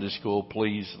teaching Sunday school,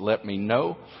 please let me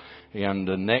know in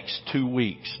the next 2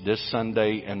 weeks, this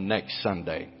Sunday and next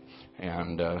Sunday.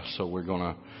 And so we're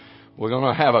gonna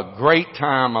have a great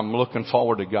time. I'm looking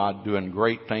forward to God doing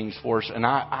great things for us. And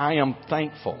I am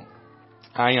thankful.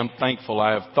 I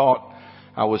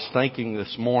was thinking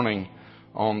this morning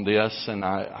on this, and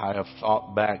I have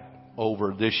thought back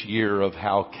over this year of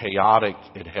how chaotic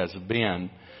it has been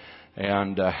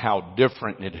and how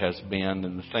different it has been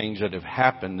and the things that have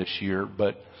happened this year.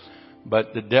 But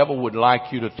But the devil would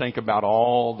like you to think about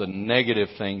all the negative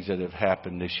things that have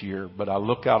happened this year. But I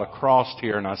look out across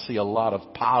here and I see a lot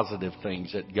of positive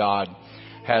things that God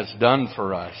has done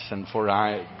for us. And for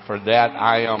that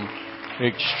I am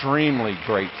extremely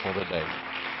grateful today.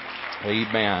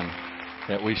 Amen.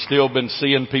 That we've still been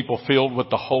seeing people filled with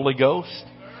the Holy Ghost.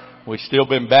 We've still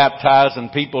been baptizing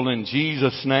people in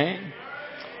Jesus' name.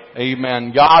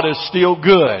 Amen. God is still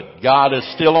good. God is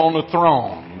still on the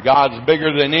throne. God's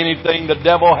bigger than anything the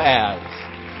devil has.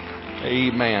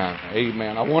 Amen.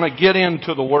 Amen. I want to get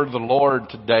into the word of the Lord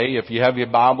today. If you have your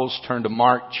Bibles, turn to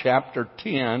Mark chapter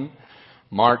 10.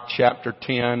 Mark chapter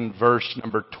 10, verse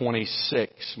number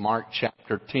 26. Mark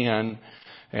chapter 10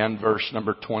 and verse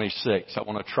number 26. I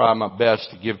want to try my best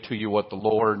to give to you what the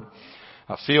Lord,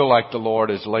 I feel like the Lord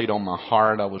has laid on my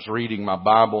heart. I was reading my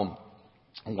Bible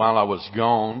while I was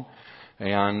gone,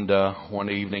 and one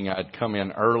evening I'd come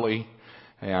in early,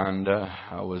 and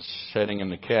I was sitting in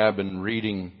the cabin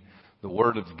reading the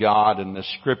Word of God, and the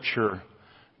Scripture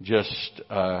just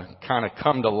kind of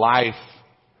come to life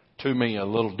to me a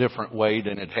little different way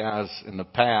than it has in the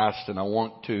past, and I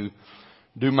want to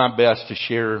do my best to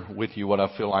share with you what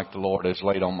I feel like the Lord has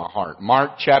laid on my heart.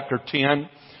 Mark chapter 10,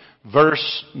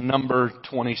 verse number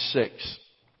 26.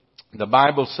 The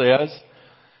Bible says,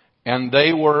 "And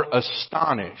they were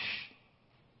astonished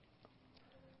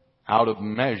out of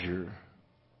measure,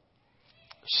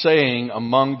 saying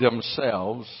among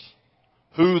themselves,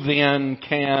 who then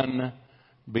can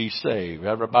be saved?"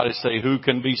 Everybody say, who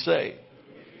can be saved?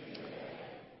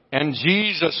 "And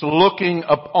Jesus looking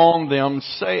upon them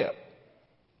saith,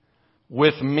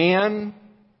 with men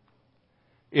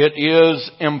it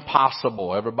is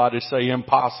impossible." Everybody say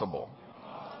impossible.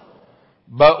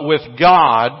 "But with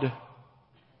God,"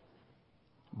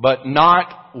 but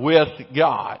not with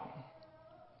God.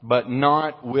 But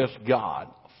not with God.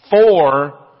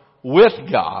 "For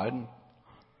with God,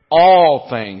 all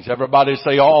things," everybody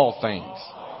say all things,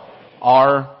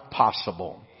 "are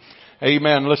possible."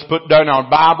 Amen. Let's put down our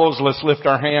Bibles. Let's lift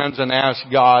our hands and ask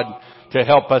God to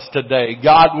help us today.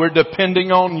 God, we're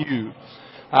depending on you.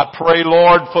 I pray,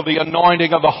 Lord, for the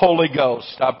anointing of the Holy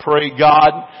Ghost. I pray,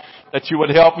 God, that you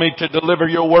would help me to deliver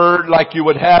your word like you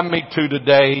would have me to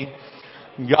today.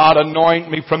 God, anoint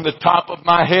me from the top of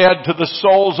my head to the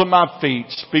soles of my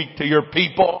feet. Speak to your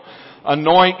people.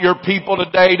 Anoint your people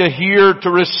today to hear,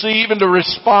 to receive, and to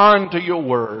respond to your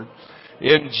word.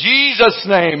 In Jesus'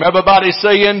 name. Everybody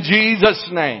say in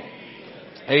Jesus' name.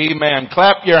 Amen.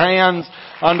 Clap your hands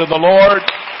unto the Lord.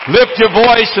 Lift your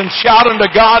voice and shout unto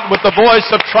God with the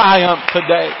voice of triumph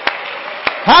today.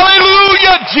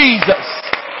 Hallelujah, Jesus.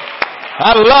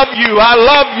 I love you. I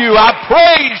love you. I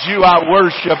praise you. I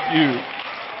worship you.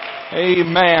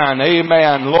 Amen.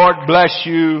 Amen. Lord bless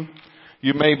you.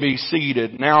 You may be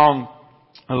seated. Now,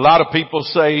 a lot of people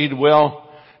say, well,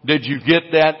 did you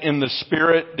get that in the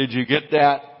Spirit? Did you get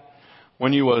that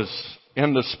when you was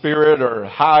in the Spirit or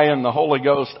high in the Holy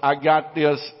Ghost? I got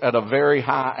this at a very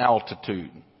high altitude.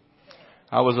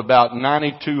 I was about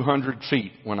 9,200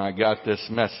 feet when I got this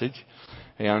message.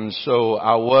 And so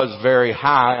I was very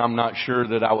high. I'm not sure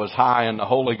that I was high in the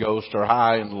Holy Ghost or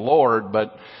high in the Lord,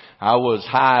 but I was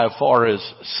high as far as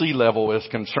sea level is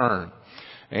concerned.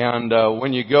 And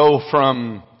when you go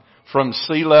from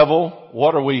sea level,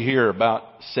 what are we here?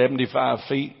 About 75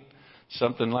 feet,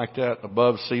 something like that,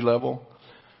 above sea level,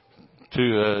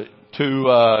 to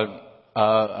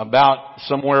about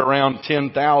somewhere around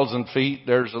 10,000 feet.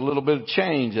 There's a little bit of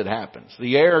change that happens.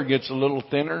 The air gets a little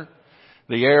thinner.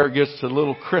 The air gets a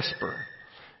little crisper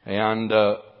and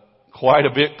quite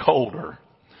a bit colder.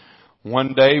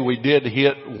 One day we did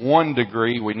hit 1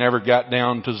 degree. We never got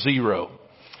down to 0,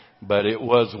 but it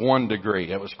was 1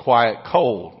 degree. It was quite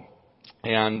cold.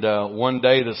 And one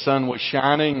day the sun was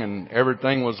shining and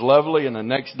everything was lovely, and the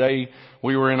next day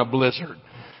we were in a blizzard.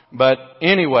 But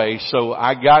anyway, so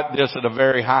I got this at a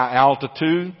very high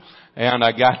altitude, and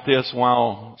I got this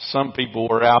while some people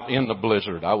were out in the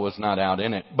blizzard. I was not out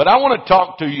in it. But I want to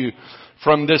talk to you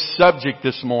from this subject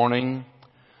this morning,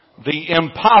 the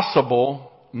impossible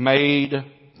made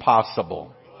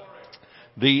possible.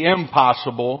 The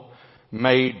impossible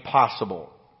made possible.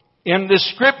 In the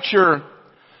scripture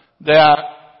that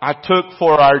I took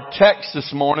for our text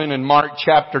this morning in Mark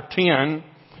chapter 10,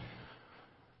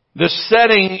 the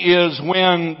setting is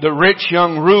when the rich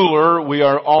young ruler, we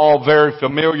are all very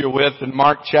familiar with in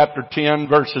Mark chapter 10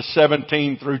 verses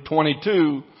 17 through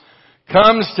 22,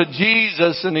 comes to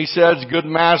Jesus and he says, "Good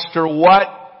master, what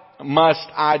must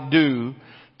I do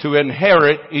to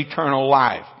inherit eternal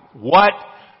life? What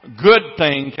good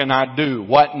thing can I do?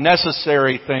 What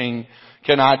necessary thing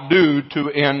can I do to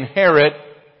inherit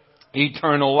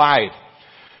eternal life.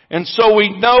 And so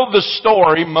we know the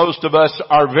story. Most of us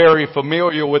are very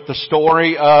familiar with the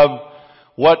story of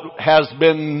what has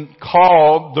been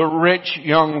called the rich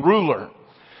young ruler.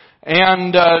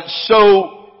 And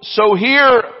so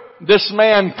here this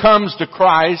man comes to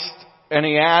Christ and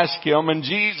he asked him, and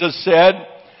Jesus said,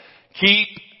 keep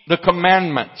the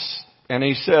commandments. And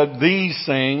he said, these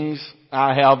things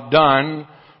I have done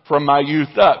from my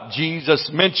youth up. Jesus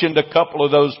mentioned a couple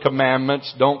of those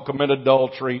commandments. Don't commit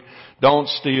adultery, don't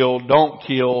steal, don't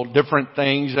kill, different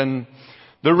things. And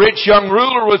the rich young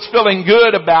ruler was feeling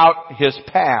good about his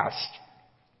past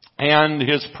and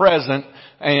his present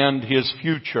and his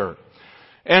future.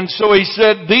 And so he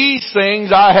said, these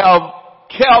things I have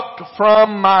kept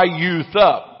from my youth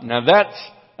up. Now that's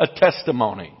a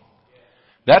testimony.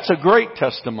 That's a great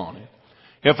testimony.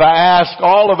 If I ask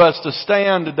all of us to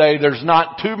stand today, there's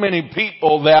not too many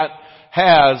people that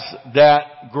has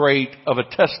that great of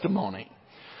a testimony.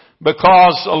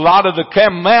 Because a lot of the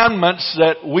commandments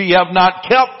that we have not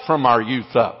kept from our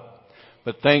youth up.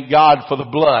 But thank God for the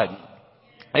blood.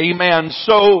 Amen.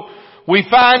 So we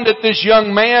find that this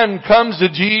young man comes to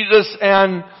Jesus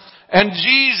and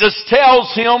Jesus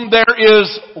tells him, there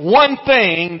is one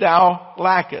thing thou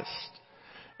lackest.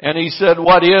 And he said,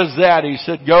 what is that? He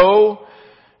said, go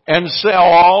and sell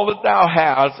all that thou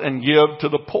hast and give to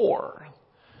the poor.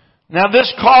 Now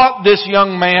this caught this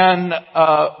young man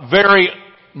very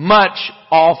much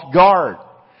off guard.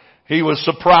 He was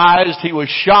surprised. He was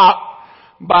shocked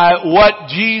by what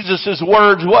Jesus'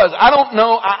 words was. I don't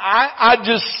know. I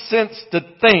just sense to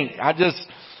think. I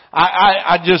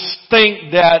just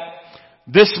think that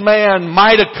this man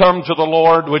might have come to the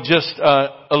Lord with just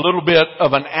a little bit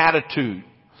of an attitude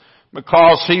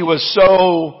because he was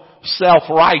so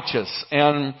self-righteous.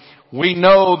 And we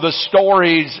know the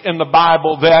stories in the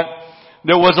Bible that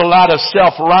there was a lot of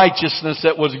self-righteousness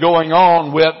that was going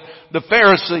on with the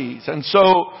Pharisees. And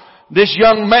so this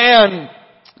young man,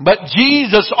 but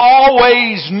Jesus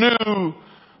always knew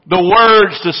the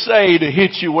words to say to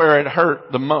hit you where it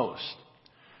hurt the most.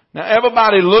 Now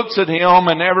everybody looks at him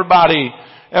and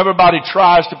everybody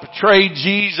tries to portray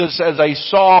Jesus as a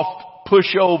soft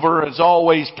pushover, as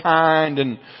always kind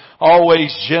and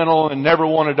always gentle and never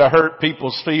wanted to hurt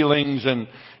people's feelings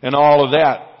and all of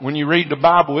that. When you read the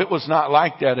Bible, it was not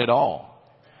like that at all.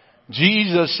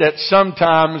 Jesus at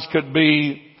sometimes could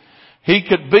be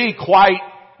quite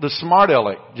the smart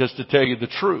aleck, just to tell you the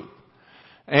truth.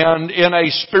 And in a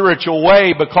spiritual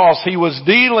way, because he was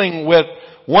dealing with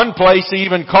one place he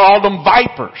even called them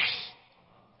vipers.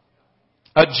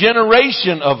 A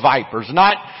generation of vipers.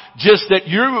 Not just that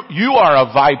you are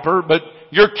a viper, but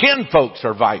your kinfolks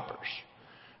are vipers.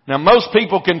 Now most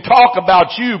people can talk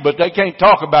about you, but they can't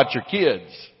talk about your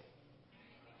kids.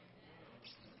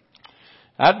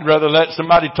 I'd rather let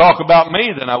somebody talk about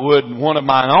me than I would one of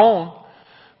my own.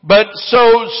 But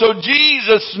so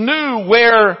Jesus knew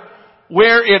where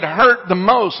it hurt the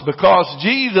most, because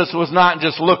Jesus was not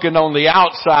just looking on the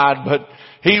outside, but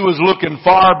he was looking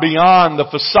far beyond the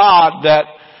facade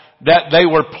that they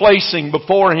were placing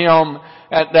before him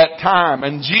at that time.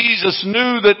 And Jesus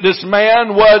knew that this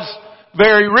man was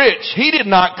very rich. He did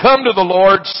not come to the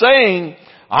Lord saying,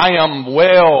 I am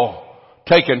well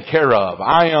taken care of.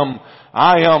 I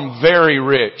am very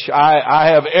rich.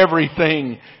 I have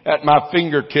everything at my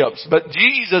fingertips. But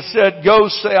Jesus said, go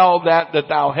sell that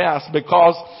thou hast,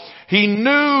 because he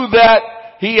knew that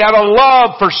he had a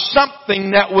love for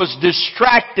something that was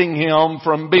distracting him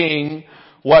from being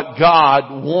what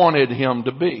God wanted him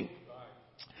to be.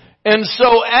 And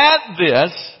so at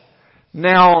this,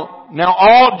 now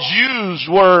all Jews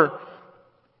were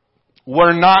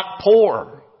not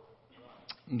poor.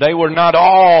 They were not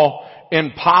all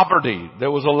in poverty.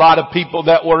 There was a lot of people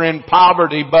that were in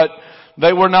poverty, but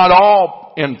they were not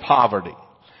all in poverty.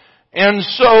 And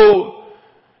so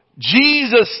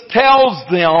Jesus tells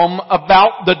them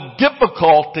about the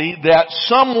difficulty that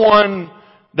someone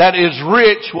that is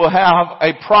rich will have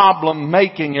a problem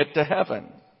making it to heaven.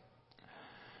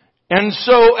 And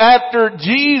so after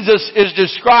Jesus is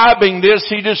describing this,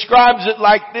 he describes it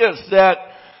like this, that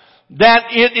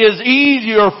it is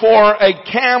easier for a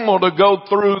camel to go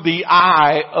through the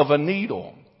eye of a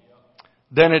needle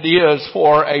than it is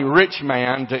for a rich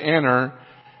man to enter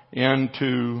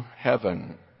into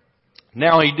heaven.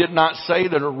 Now he did not say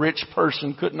that a rich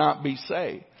person could not be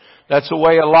saved. That's the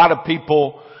way a lot of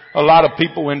people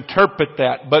interpret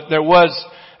that. But there was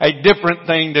a different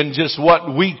thing than just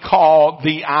what we call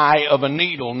the eye of a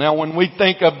needle. Now when we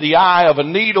think of the eye of a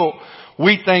needle,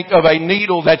 we think of a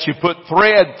needle that you put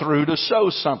thread through to sew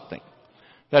something.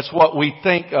 That's what we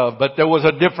think of. But there was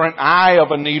a different eye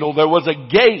of a needle. There was a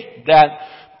gate that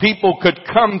people could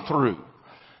come through.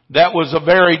 That was a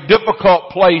very difficult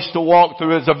place to walk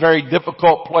through. It was a very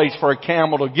difficult place for a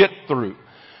camel to get through.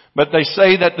 But they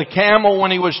say that the camel,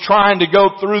 when he was trying to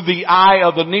go through the eye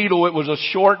of the needle, it was a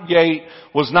short gate,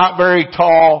 was not very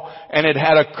tall, and it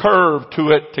had a curve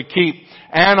to it to keep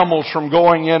animals from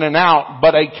going in and out.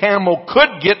 But a camel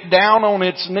could get down on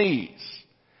its knees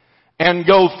and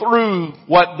go through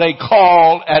what they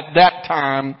called at that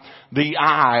time the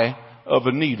eye of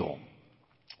a needle.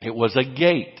 It was a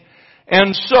gate.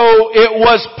 And so it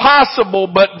was possible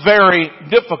but very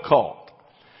difficult.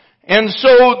 And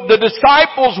so the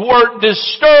disciples were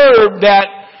disturbed at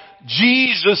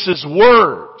Jesus'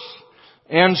 words.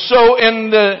 And so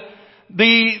in the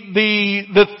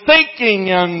thinking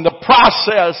and the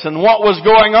process and what was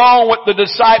going on with the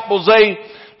disciples,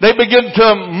 they began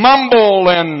to mumble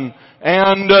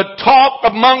and talk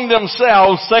among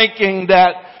themselves, thinking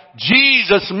that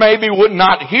Jesus maybe would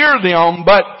not hear them,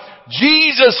 but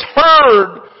Jesus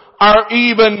heard or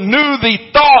even knew the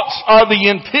thoughts or the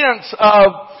intents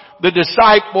of the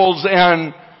disciples,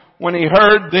 and when he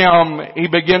heard them, he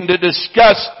began to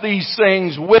discuss these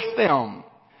things with them.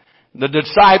 The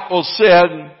disciples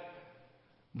said,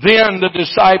 then the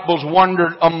disciples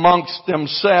wondered amongst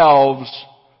themselves,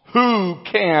 who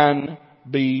can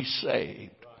be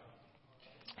saved?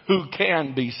 Who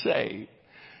can be saved?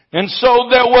 And so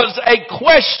there was a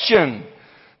question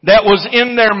that was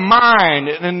in their mind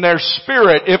and in their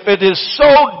spirit. If it is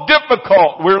so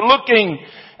difficult, we're looking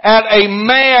at a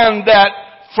man that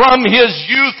from his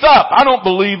youth up, I don't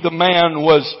believe the man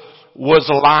was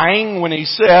lying when he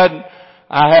said,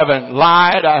 I haven't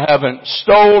lied, I haven't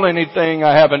stole anything,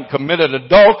 I haven't committed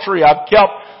adultery, I've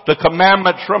kept the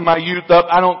commandments from my youth up.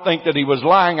 I don't think that he was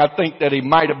lying. I think that he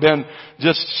might have been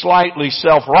just slightly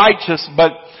self-righteous,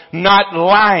 but not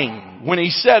lying when he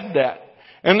said that.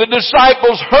 And the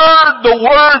disciples heard the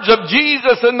words of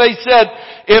Jesus, and they said,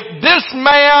 if this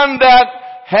man that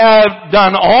had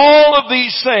done all of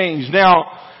these things.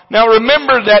 Now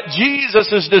remember that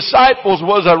Jesus' disciples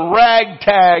was a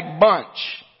ragtag bunch.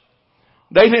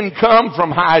 They didn't come from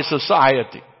high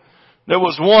society. There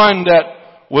was one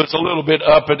that was a little bit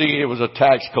uppity. It was a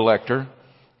tax collector.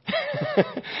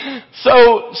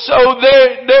 So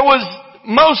there was,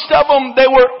 most of them, they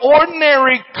were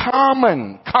ordinary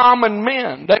common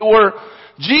men.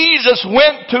 Jesus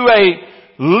went to a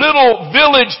little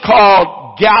village called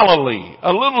Galilee,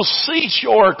 a little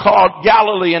seashore called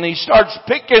Galilee, and he starts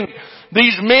picking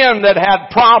these men that had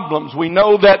problems. We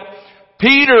know that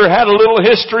Peter had a little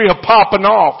history of popping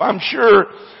off. I'm sure,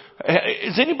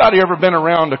 has anybody ever been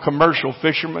around a commercial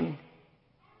fisherman?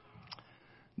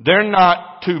 They're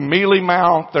not too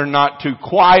mealy-mouthed, they're not too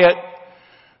quiet.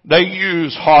 They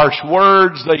use harsh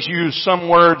words, they use some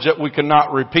words that we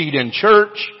cannot repeat in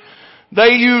church.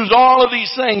 They use all of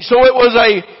these things. So it was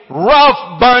a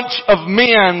rough bunch of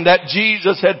men that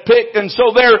Jesus had picked. And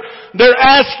so they're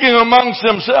asking amongst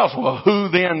themselves, well, who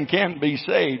then can be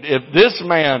saved? If this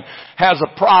man has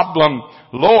a problem,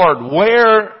 Lord,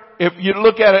 where, if you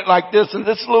look at it like this, and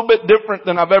this is a little bit different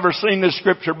than I've ever seen this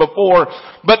scripture before,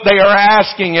 but they are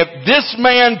asking, if this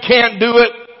man can't do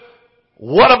it,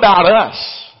 what about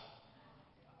us?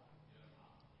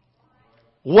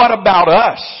 What about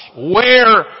us?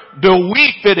 Where do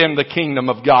we fit in the kingdom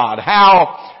of God?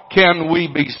 How can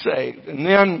we be saved? And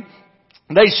then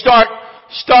they start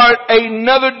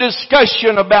another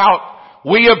discussion about,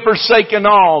 we have forsaken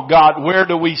all. God, where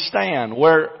do we stand?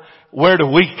 Where do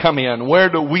we come in? Where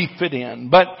do we fit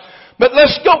in? But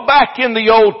let's go back in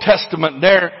the Old Testament.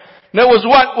 There was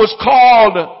what was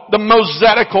called the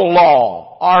Mosaical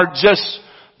law, or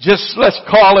just let's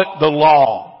call it the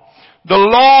law. The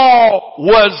law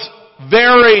was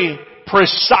very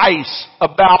precise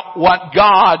about what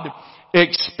God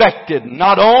expected.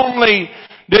 Not only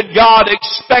did God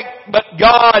expect, but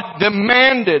God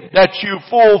demanded that you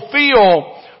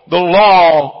fulfill the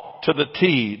law to the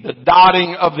T, the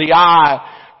dotting of the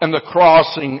I and the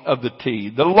crossing of the T.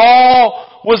 The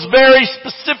law was very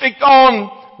specific on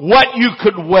what you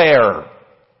could wear.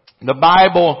 The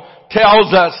Bible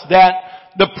tells us that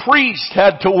the priest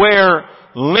had to wear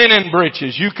linen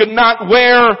breeches. You could not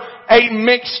wear a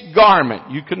mixed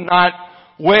garment. You could not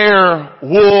wear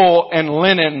wool and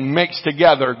linen mixed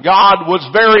together. God was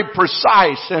very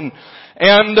precise, and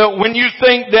when you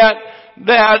think that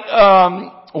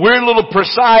we're a little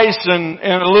precise and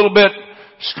a little bit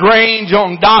strange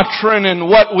on doctrine and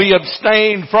what we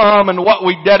abstain from and what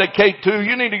we dedicate to,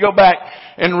 you need to go back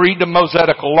and read the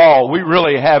Mosaical law. We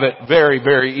really have it very,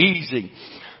 very easy.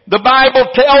 The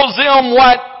Bible tells them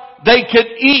what they could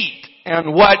eat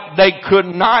and what they could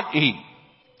not eat.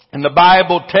 And the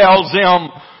Bible tells them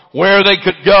where they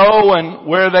could go and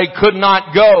where they could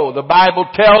not go. The Bible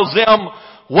tells them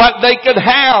what they could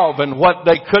have and what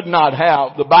they could not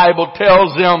have. The Bible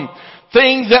tells them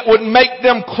things that would make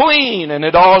them clean, and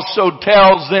it also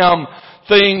tells them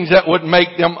things that would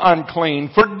make them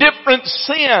unclean. For different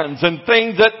sins and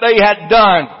things that they had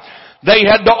done, they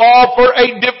had to offer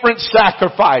a different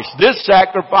sacrifice. This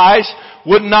sacrifice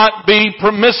would not be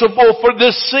permissible for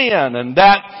this sin, and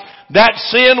that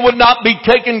sin would not be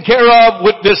taken care of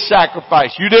with this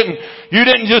sacrifice. You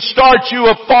didn't just start you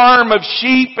a farm of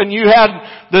sheep and you had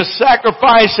the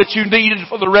sacrifice that you needed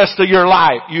for the rest of your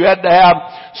life. You had to have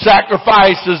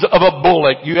sacrifices of a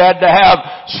bullock. You had to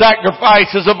have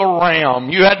sacrifices of a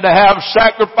ram. You had to have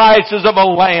sacrifices of a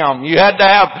lamb. You had to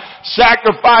have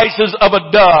sacrifices of a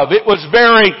dove. It was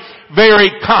very,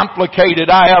 very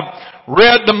complicated. I have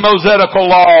read the Mosaical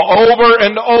law over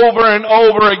and over and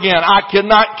over again. I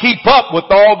cannot keep up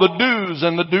with all the do's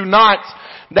and the do nots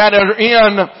that are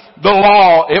in the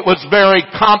law. It was very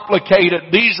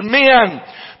complicated. These men,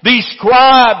 these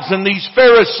scribes and these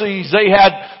Pharisees, they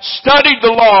had studied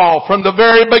the law from the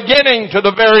very beginning to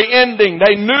the very ending.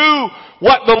 They knew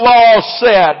what the law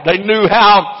said. They knew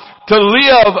how to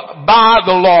live by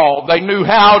the law. They knew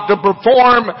how to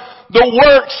perform the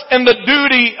works and the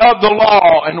duty of the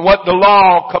law and what the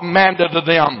law commanded of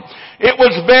them. It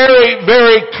was very,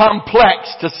 very complex,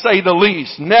 to say the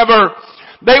least.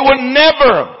 They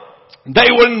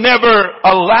were never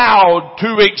allowed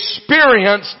to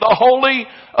experience the Holy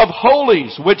of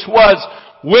Holies, which was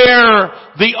where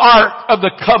the Ark of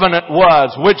the Covenant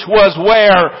was, which was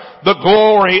where the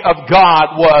glory of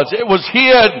God was. It was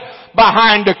hid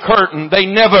behind a curtain. They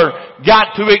never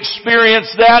got to experience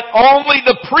that. Only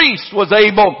the priest was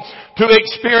able to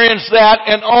experience that,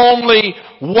 and only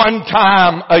one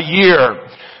time a year.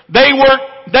 They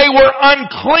were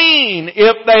unclean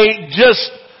if they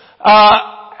just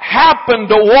happened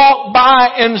to walk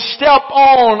by and step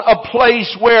on a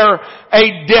place where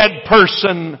a dead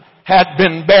person had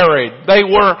been buried. They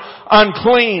were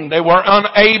unclean. They were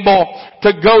unable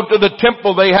to go to the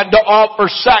temple. They had to offer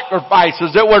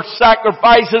sacrifices. There were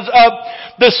sacrifices of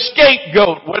the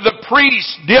scapegoat, where the priest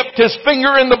dipped his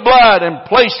finger in the blood and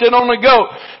placed it on a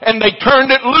goat, and they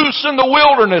turned it loose in the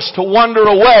wilderness to wander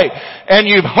away. And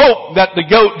you'd hope that the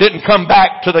goat didn't come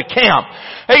back to the camp.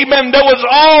 Amen. There was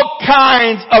all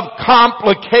kinds of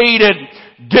complicated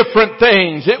different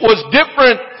things. It was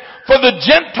different for the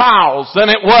Gentiles than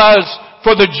it was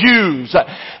for the Jews.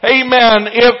 Amen.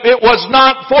 If it was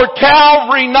not for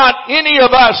Calvary, not any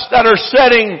of us that are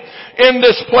sitting in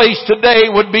this place today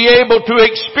would be able to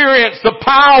experience the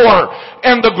power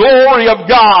and the glory of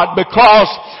God,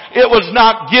 because it was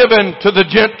not given to the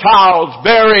Gentiles.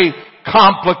 Very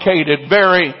complicated,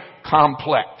 very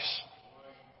complex.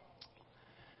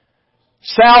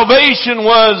 Salvation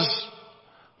was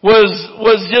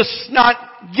just not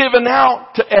given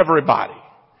out to everybody.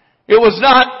 It was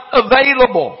not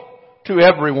available to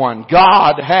everyone.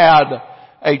 God had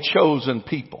a chosen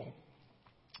people.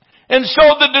 And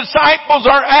so the disciples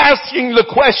are asking the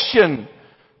question,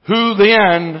 who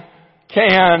then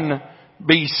can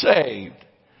be saved?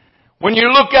 When you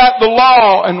look at the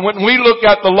law, and when we look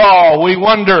at the law, we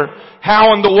wonder,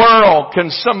 how in the world can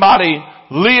somebody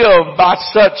live by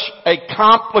such a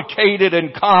complicated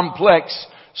and complex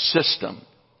system?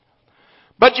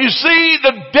 But you see,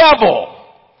 the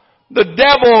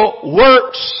devil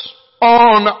works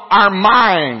on our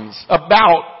minds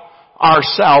about our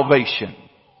salvation.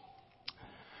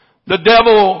 The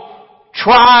devil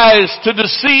tries to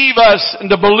deceive us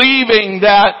into believing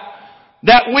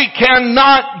that we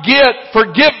cannot get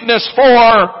forgiveness for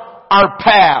our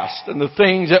past and the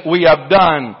things that we have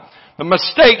done, the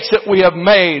mistakes that we have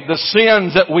made, the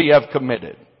sins that we have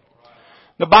committed.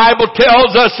 The Bible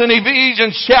tells us in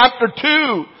Ephesians chapter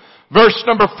 2, verse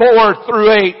number 4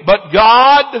 through 8, but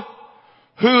God,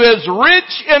 who is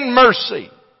rich in mercy,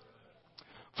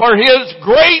 for His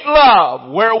great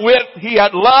love wherewith He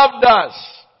had loved us,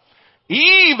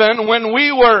 even when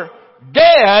we were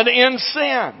dead in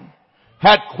sin,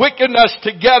 had quickened us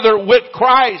together with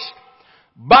Christ.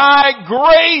 By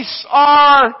grace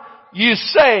are ye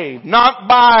saved, not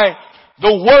by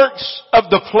the works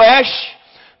of the flesh,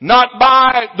 not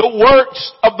by the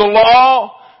works of the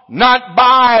law, not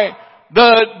by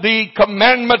the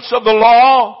commandments of the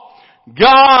law.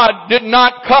 God did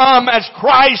not come as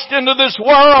Christ into this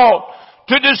world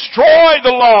to destroy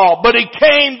the law, but He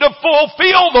came to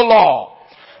fulfill the law.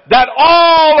 That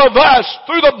all of us,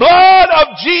 through the blood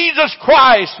of Jesus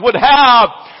Christ, would have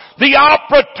the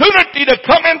opportunity to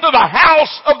come into the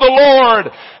house of the Lord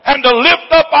and to lift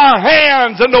up our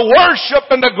hands and to worship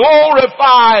and to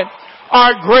glorify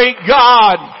our great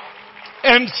God.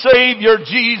 and Savior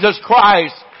Jesus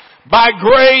Christ. By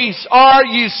grace are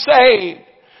ye saved,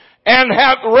 and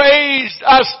hath raised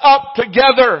us up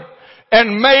together,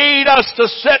 and made us to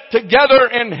sit together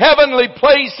in heavenly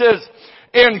places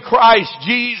in Christ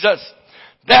Jesus,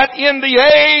 that in the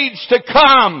age to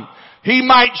come He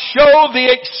might show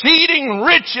the exceeding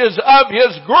riches of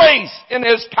His grace in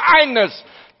His kindness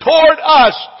toward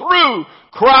us through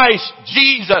Christ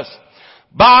Jesus.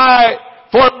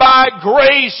 For by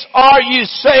grace are ye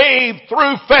saved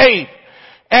through faith,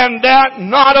 and that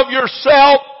not of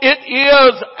yourself, it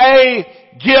is a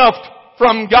gift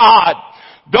from God.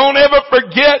 Don't ever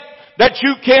forget that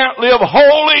you can't live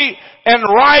holy and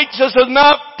righteous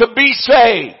enough to be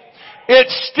saved.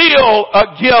 It's still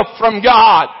a gift from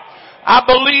God. I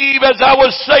believe, as I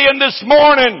was saying this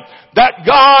morning, that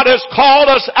God has called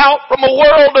us out from a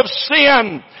world of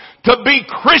sin to be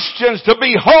Christians, to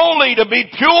be holy, to be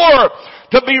pure,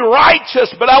 to be righteous.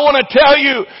 But I want to tell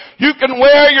you, you can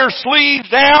wear your sleeves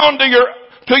down to your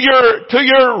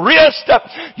wrist.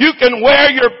 You can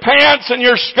wear your pants and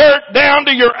your skirt down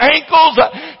to your ankles.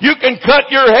 You can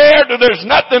cut your hair till there's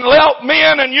nothing left,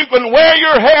 men, and you can wear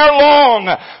your hair long.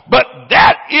 But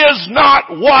that is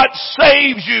not what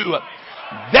saves you.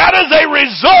 That is a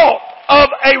result of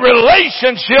a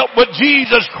relationship with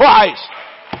Jesus Christ.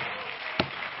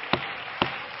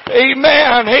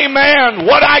 Amen. Amen.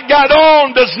 What I got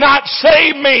on does not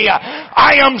save me.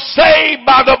 I am saved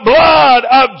by the blood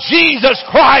of Jesus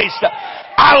Christ.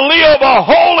 I live a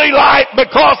holy life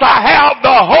because I have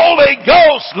the Holy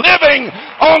Ghost living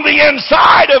on the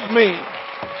inside of me.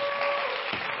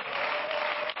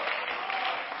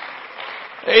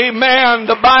 Amen.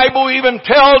 The Bible even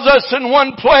tells us in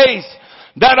one place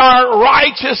that our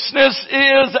righteousness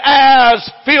is as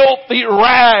filthy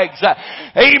rags.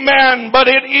 Amen. But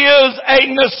it is a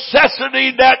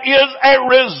necessity that is a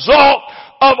result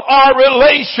of our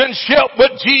relationship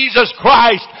with Jesus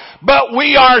Christ. But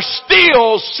we are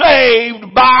still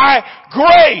saved by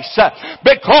grace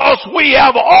because we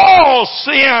have all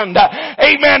sinned.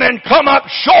 Amen. And come up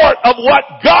short of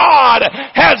what God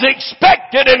has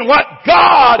expected and what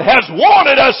God has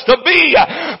wanted us to be.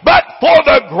 But for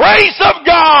the grace of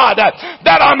God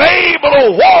that I'm able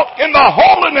to walk in the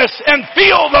holiness and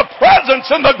feel the presence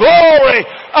and the glory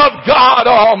of God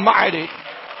Almighty.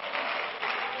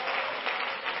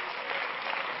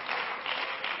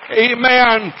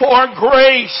 Amen. For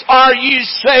grace are ye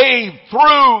saved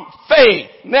through faith.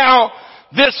 Now,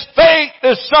 this faith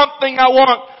is something I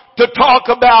want to talk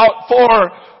about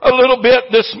for a little bit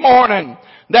this morning.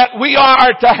 That we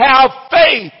are to have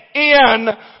faith in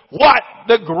what?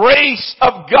 The grace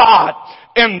of God.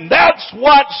 And that's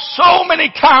what so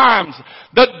many times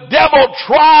the devil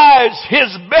tries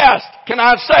his best. Can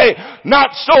I say,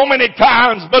 not so many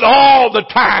times, but all the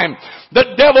time.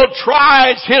 The devil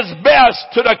tries his best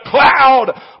to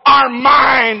cloud our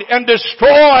mind and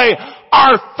destroy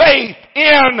our faith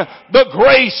in the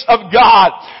grace of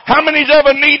God. How many's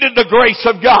ever needed the grace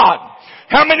of God?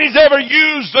 How many's ever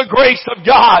used the grace of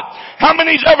God? How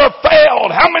many's ever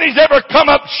failed? How many's ever come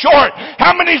up short?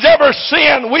 How many's ever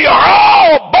sinned? We are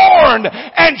all born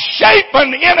and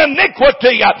shapen in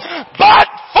iniquity. But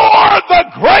for the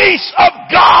grace of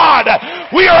God,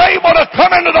 we are able to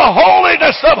come into the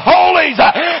holiness of holies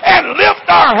and lift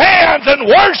our hands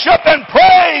and worship and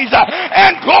praise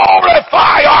and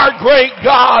glorify our great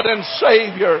God and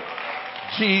Savior,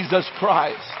 Jesus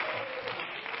Christ.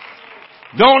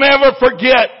 Don't ever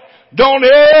forget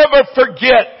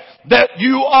that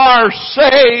you are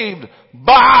saved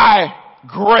by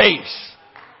grace.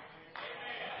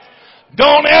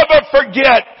 Don't ever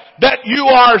forget that you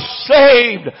are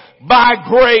saved by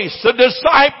grace. The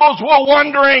disciples were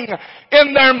wondering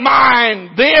in their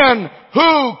mind, then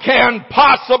who can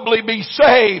possibly be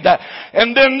saved?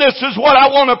 And then this is what I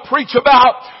want to preach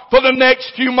about for the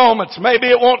next few moments. Maybe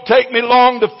it won't take me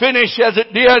long to finish as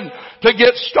it did to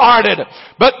get started.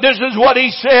 But this is what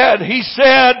he said. He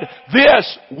said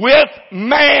this, with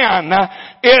man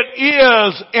it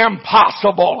is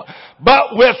impossible,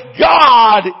 but with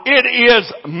God it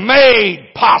is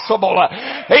made possible.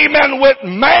 Amen. With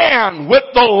man, with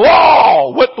the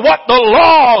law, with what the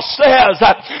law says,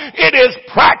 it is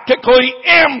practically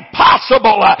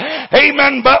impossible.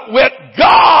 Amen. But with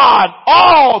God,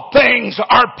 all things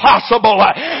are possible.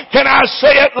 Can I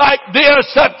say it like this?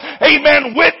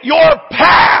 Amen. With your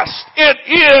past, it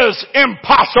is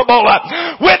impossible.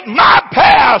 With my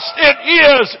past, it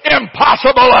is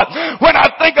impossible. When I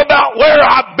think about where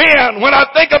I've been, when I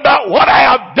think about what I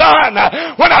have done,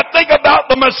 when I think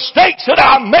about the mistakes that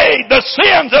I've made, the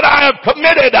sins that I have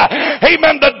committed,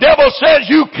 amen, the devil says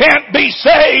you can't be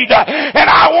saved. And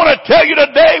I want to tell you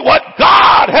today what God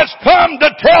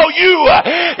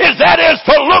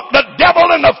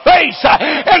face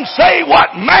and say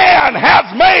what man has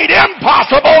made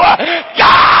impossible,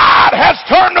 God has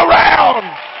turned around.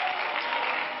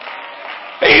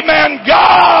 Amen.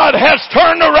 God has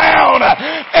turned around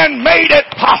and made it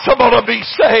possible to be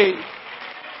saved.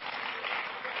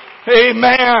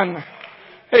 Amen.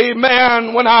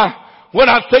 Amen. When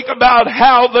I think about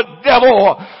how the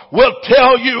devil will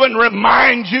tell you and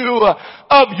remind you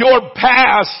of your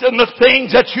past and the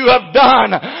things that you have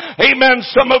done. Amen.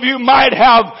 Some of you might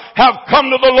have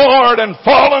come to the Lord and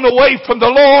fallen away from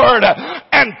the Lord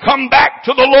and come back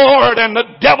to the Lord, and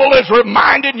the devil is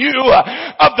reminding you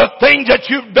of the things that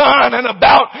you've done and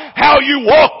about how you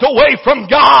walked away from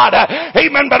God.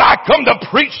 Amen. But I come to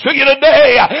preach to you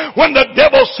today, when the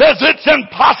devil says it's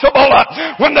impossible,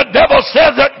 when the devil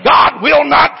says that God will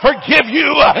not forgive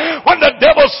you, when the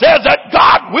devil says that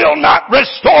God will not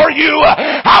restore you,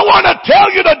 I want to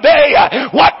tell you today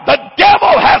what the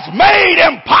devil has made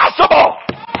impossible,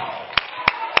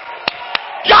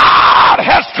 God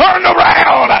has turned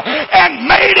around and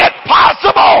made it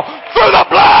possible through the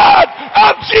blood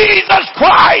of Jesus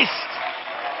Christ.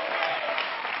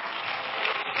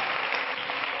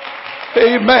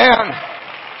 Amen.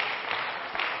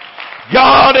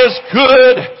 God is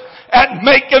good at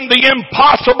making the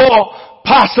impossible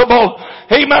possible.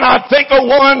 Amen. I think of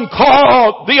one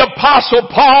called the Apostle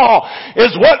Paul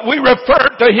is what we refer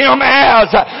to him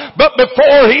as. But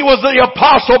before he was the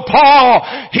Apostle Paul,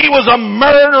 he was a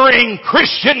murdering,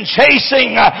 Christian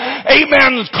chasing,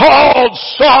 amen, called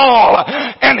Saul.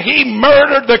 And he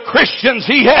murdered the Christians.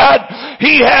 He had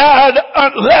a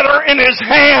letter in his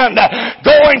hand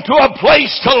going to a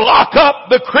place to lock up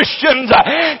the Christians.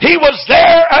 He was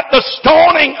there at the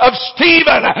stoning of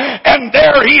Stephen, and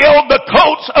there he held the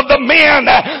coats of the men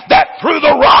that threw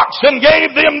the rocks and gave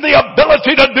them the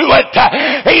ability to do it.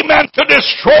 Amen. To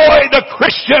destroy the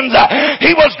Christians.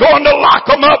 He was going to lock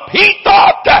them up. He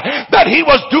thought that he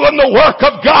was doing the work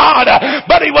of God,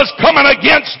 but he was coming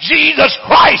against Jesus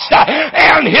Christ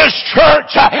and his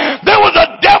church. There was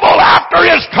a devil after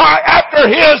his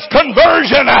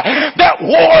conversion that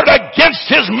warred against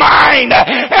his mind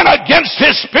and against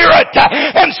his spirit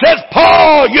and says,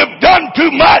 Paul, you've done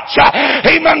too much.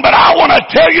 Amen. But I want to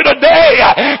tell you today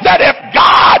that if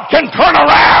God can turn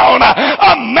around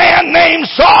a man named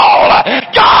Saul,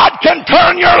 God can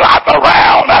turn your life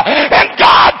around, and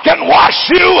God can wash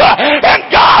you, and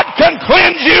God can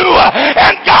cleanse you,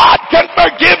 and God can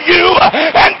forgive you,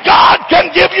 and God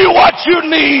can give you what you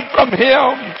need from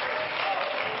Him.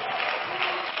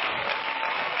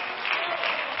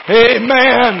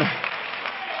 Amen.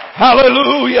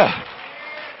 Hallelujah.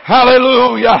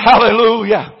 Hallelujah.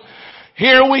 Hallelujah.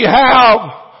 Here we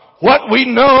have what we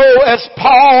know as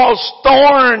Paul's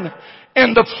thorn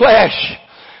in the flesh.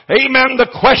 Amen. The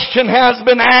question has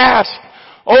been asked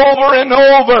over and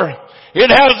over.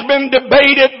 It has been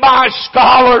debated by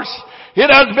scholars. It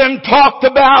has been talked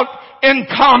about in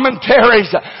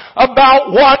commentaries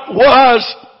about what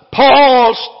was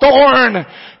Paul's thorn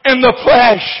in the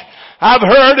flesh. I've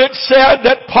heard it said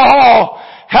that Paul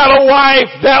had a wife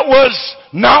that was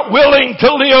not willing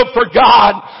to live for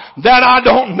God. That I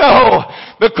don't know,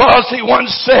 because he once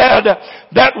said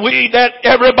that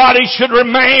everybody should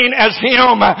remain as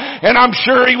him, and I'm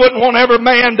sure he wouldn't want every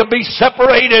man to be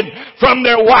separated from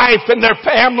their wife and their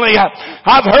family.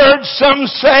 I've heard some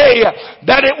say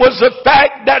that it was the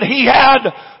fact that he had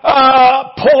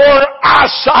poor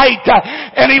eyesight,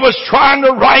 and he was trying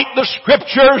to write the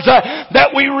scriptures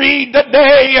that we read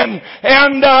today, and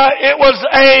it was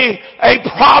a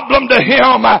problem to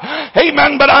him.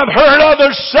 Amen. But I've heard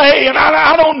others say, and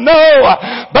I don't know,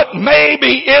 but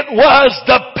maybe it was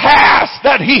the past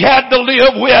that he had to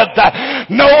live with,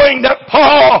 knowing that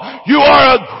Paul, you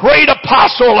are a great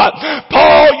apostle.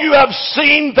 Paul, you have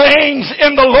seen things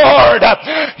in the Lord.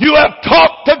 You have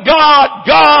talked to God.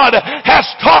 God has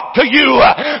talked to you.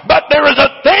 But there is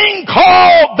a thing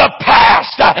called the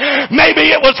past. Maybe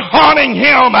it was haunting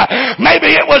him.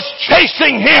 Maybe it was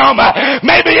chasing him.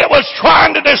 Maybe it was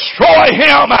trying to destroy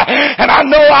him. And I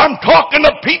know I'm talking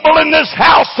to people in this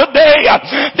house today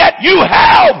that you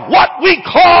have what we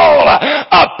call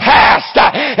a past.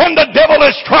 And the devil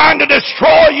is trying to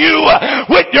destroy you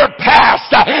with your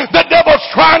past. The devil's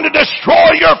trying to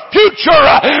destroy your future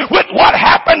with what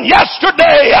happened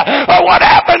yesterday, or what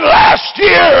happened last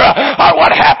year, or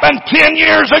what happened 10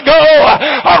 years ago,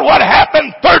 or what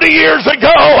happened 30 years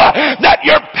ago. That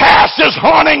your past is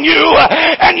haunting you,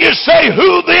 and you say,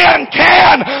 who then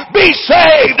can be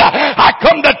saved? I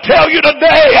come to tell you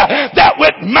today that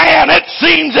with man it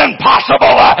seems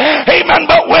impossible. Amen.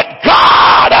 But with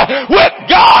God,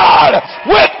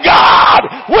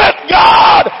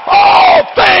 all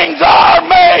things are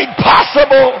made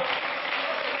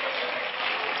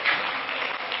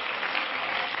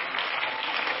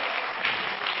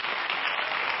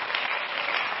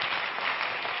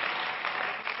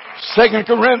 2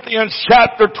 Corinthians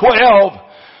chapter 12,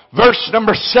 verse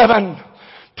number 7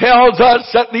 tells us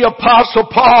that the Apostle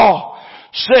Paul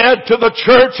said to the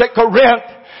church at Corinth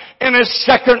in his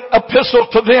second epistle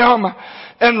to them,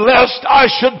 "And lest I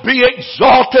should be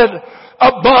exalted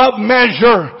above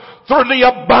measure through the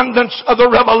abundance of the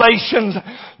revelations,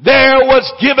 there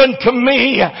was given to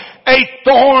me a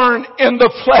thorn in the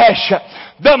flesh,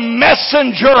 the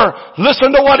messenger,"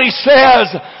 listen to what he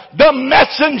says, "the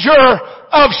messenger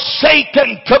of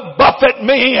Satan to buffet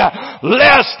me,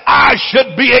 lest I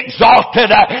should be exalted."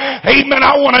 Amen.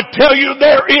 I want to tell you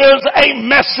there is a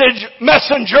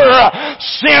messenger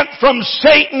sent from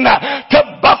Satan to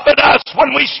buffet us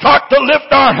when we start to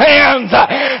lift our hands.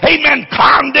 Amen.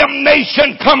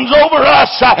 Condemnation comes over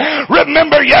us.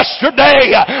 Remember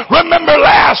yesterday. Remember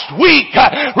last week.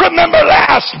 Remember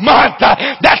last month.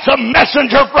 That's a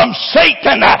messenger from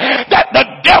Satan that the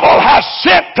devil has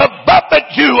sent to buffet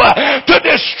you, to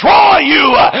destroy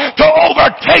you, to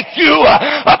overtake you,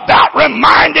 about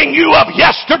reminding you of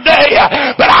yesterday.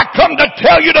 But I come to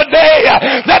tell you today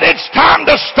that it's time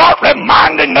to start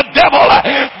reminding the devil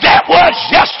that was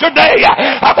yesterday.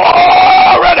 I've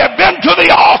already been to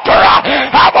the altar.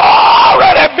 I've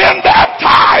already been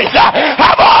baptized.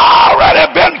 I've already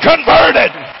been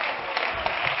converted.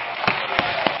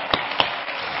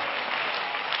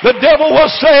 The devil will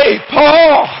say,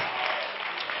 Paul,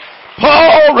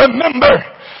 remember,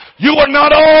 you were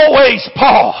not always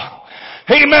Paul.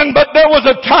 Amen. But there was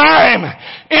a time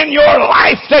in your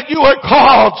life that you were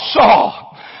called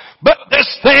Saul. But this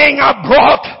thing I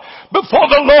brought before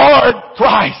the Lord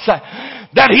Christ,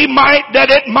 that it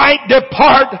might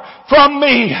depart from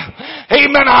me.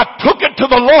 Amen. I took it to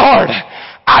the Lord.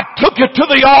 I took it to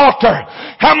the altar.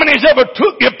 How many's ever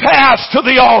took your past to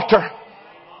the altar?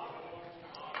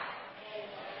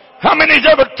 How many's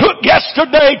ever took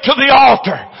yesterday to the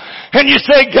altar? And you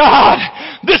say, God,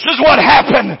 this is what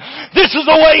happened. This is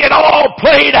the way it all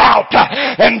played out.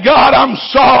 And God, I'm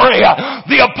sorry.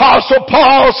 The Apostle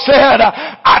Paul said,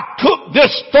 I took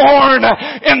this thorn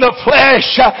in the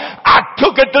flesh. I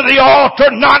took it to the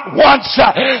altar not once,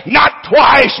 not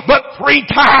twice, but 3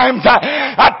 times.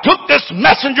 I took this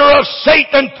messenger of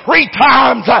Satan 3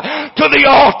 times to the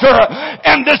altar.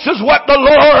 And this is what the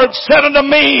Lord said unto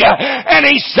me. And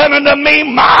He said unto me,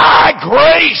 my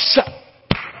grace.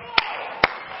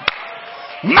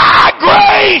 My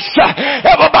grace.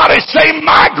 Everybody say,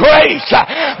 my grace.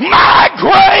 My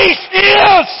grace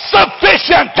is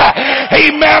sufficient.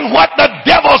 Amen. What the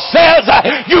devil says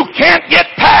you can't get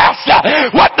past.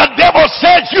 What the devil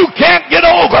says you can't get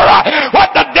over. What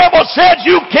the devil says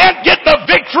you can't get the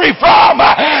victory from.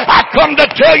 I come to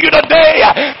tell you today,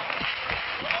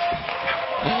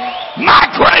 my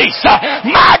grace,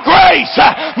 my grace,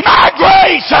 my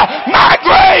grace, my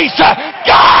grace,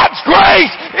 God's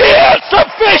grace is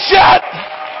sufficient.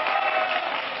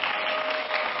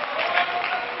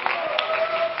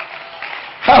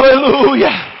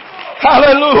 Hallelujah,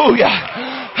 hallelujah,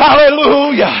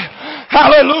 hallelujah.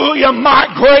 Hallelujah. My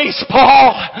grace,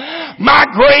 Paul. My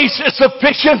grace is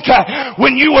sufficient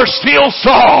when you were still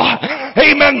Saul.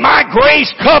 Amen. My grace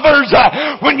covers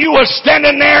when you were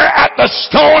standing there at the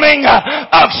stoning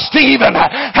of Stephen.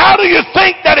 How do you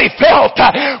think that he felt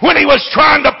when he was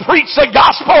trying to preach the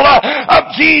gospel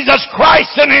of Jesus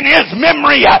Christ? And in his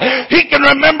memory, he can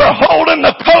remember holding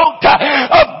the coat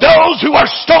of those who are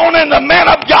stoning the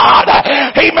man of God.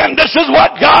 Amen. This is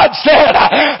what God said.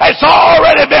 It's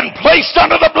already been placed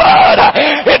under the blood.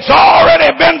 It's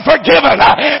already been forgiven.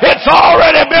 It's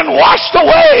already been washed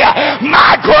away.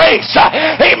 My grace.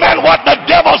 Amen. What the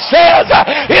devil says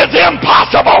is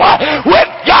impossible. With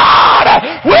God,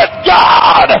 with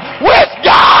God, with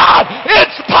God,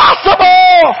 it's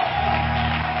possible.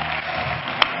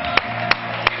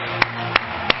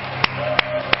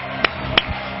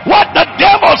 What the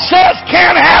devil says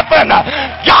can't happen,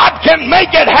 God can make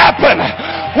it happen.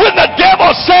 When the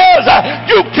devil says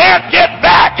you can't get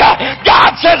back,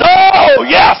 God says, oh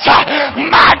yes,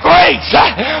 my grace,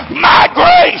 my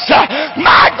grace,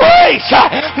 my grace,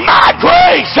 my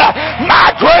grace,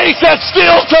 my grace is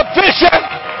still sufficient.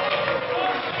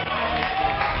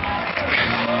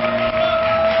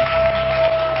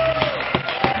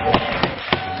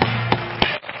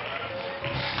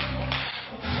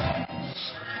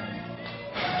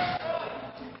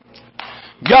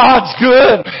 God's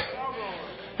good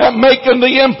at making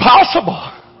the impossible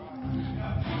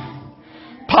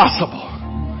possible.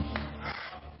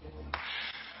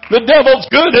 The devil's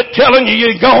good at telling you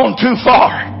you're gone too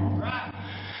far.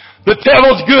 The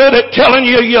devil's good at telling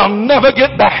you you'll never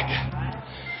get back.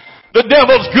 The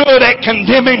devil's good at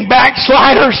condemning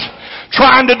backsliders,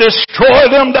 trying to destroy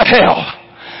them to hell.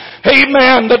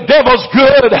 Amen. The devil's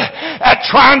good at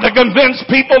trying to convince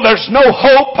people there's no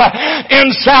hope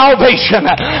in salvation,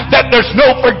 that there's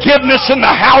no forgiveness in the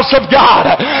house of God.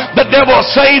 The devil will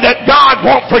say that God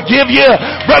won't forgive you,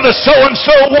 brother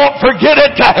so-and-so won't forget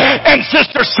it, and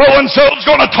sister so-and-so's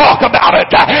going to talk about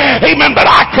it. Amen. But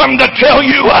I come to tell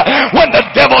you, when the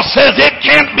devil says it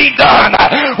can't be done,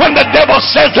 when the devil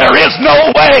says there is no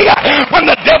way, when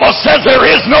the devil says there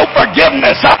is no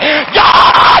forgiveness,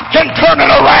 God can turn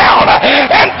it around.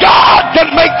 And God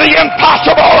can make the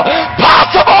impossible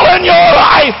possible in your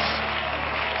life.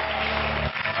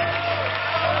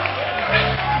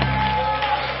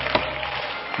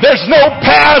 There's no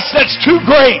past that's too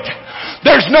great.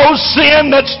 There's no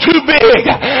sin that's too big.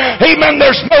 Amen.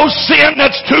 There's no sin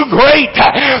that's too great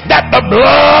that the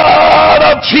blood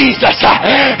of Jesus.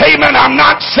 Amen. I'm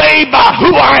not saved by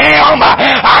who I am.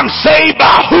 I'm saved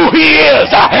by who He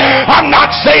is. I'm not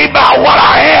saved by what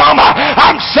I am.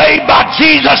 I'm saved by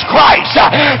Jesus Christ.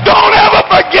 Don't ever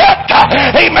forget.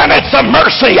 Amen. It's a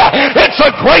mercy. It's a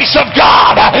grace of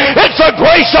God. It's a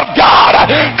grace of God.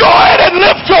 Go ahead and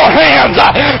lift your hands.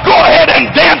 Go ahead and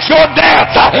dance your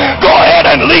dance. Go ahead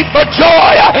and leap for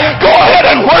joy. Go ahead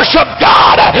and worship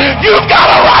God. You've got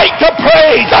a right to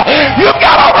praise. You've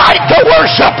got a right to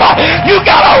worship. You've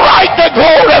got a right to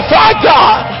glorify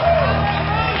God.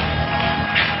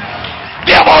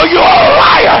 Devil, you're a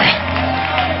liar.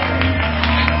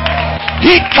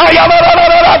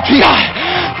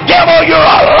 Devil, you're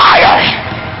a liar.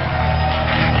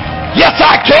 Yes,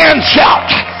 I can shout.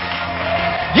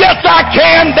 Yes, I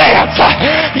can dance.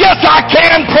 Yes, I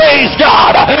can praise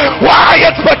God. Why?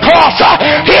 It's because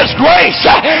His grace,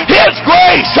 His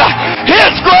grace,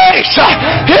 His grace,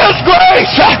 His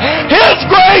grace, His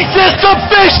grace is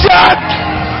sufficient.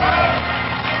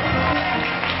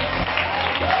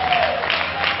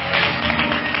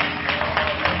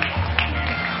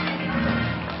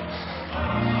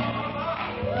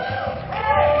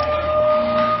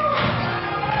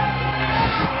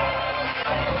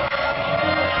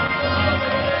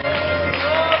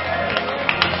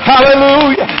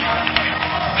 Hallelujah.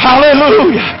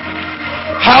 Hallelujah.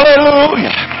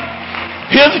 Hallelujah.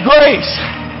 His grace.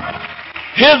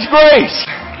 His grace.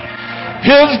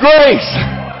 His grace.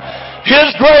 His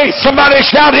grace. Somebody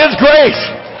shout His grace.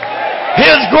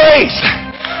 His grace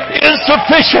is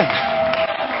sufficient.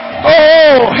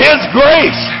 Oh, His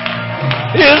grace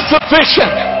is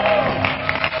sufficient.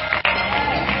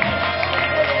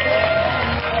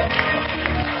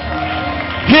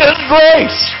 His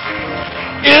grace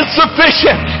is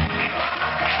sufficient.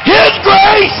 His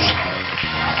grace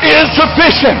is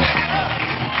sufficient.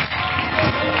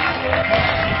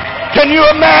 Can you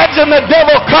imagine the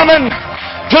devil coming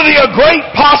to the great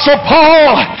apostle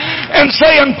Paul and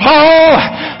saying, Paul,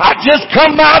 I just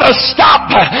come by to stop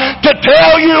to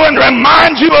tell you and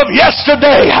remind you of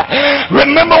yesterday.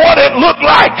 Remember what it looked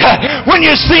like when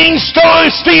you seen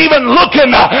Stephen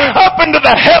looking up into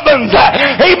the heavens,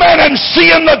 amen, and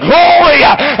seeing the glory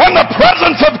and the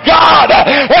presence of God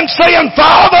and saying,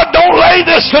 Father, don't lay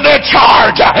this to their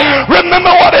charge.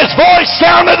 Remember what his voice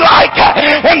sounded like,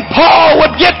 and Paul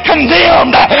would get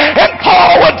condemned and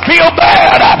Paul would feel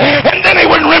bad, and then he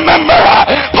would remember,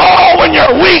 Paul, when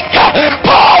you're weak,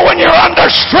 Paul, when you're under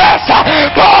stress,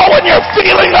 Paul, when you're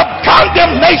feeling of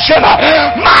condemnation,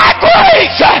 my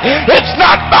grace, it's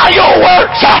not by your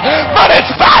works, but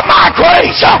it's by my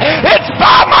grace. It's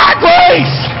by my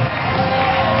grace.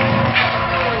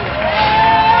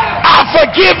 I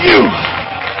forgive you.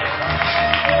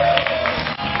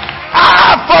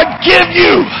 I forgive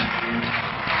you.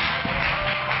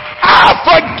 I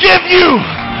forgive you.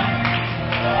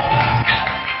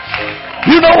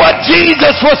 You know what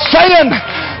Jesus was saying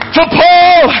to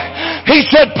Paul? He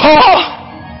said, Paul,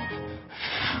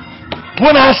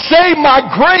 when I say my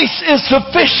grace is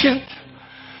sufficient,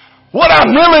 what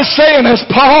I'm really saying is,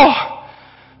 Paul,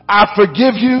 I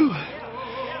forgive you.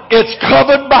 It's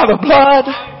covered by the blood.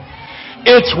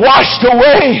 It's washed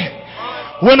away.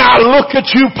 When I look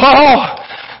at you, Paul,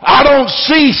 I don't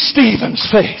see Stephen's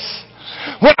face.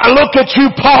 When I look at you,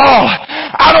 Paul,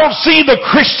 I don't see the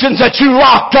Christians that you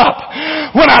locked up.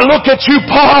 When I look at you,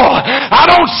 Paul, I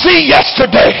don't see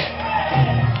yesterday.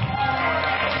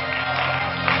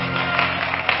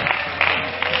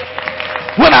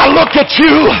 When I look at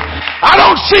you, I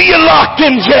don't see you locked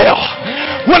in jail.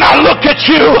 When I look at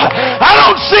you, I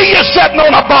don't see you sitting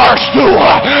on a bar stool.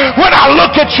 When I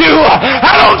look at you,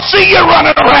 I don't see you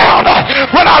running around.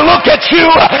 When I look at you,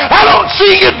 I don't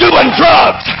see you doing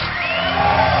drugs.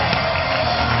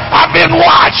 I've been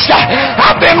washed washed.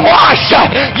 I've been washed.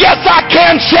 Yes, I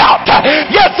can shout.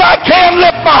 Yes, I can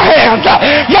lift my hands.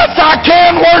 Yes, I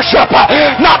can worship.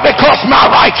 Not because my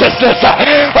righteousness.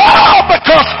 Oh,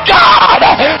 because God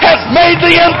has made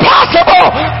the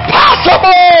impossible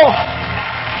possible.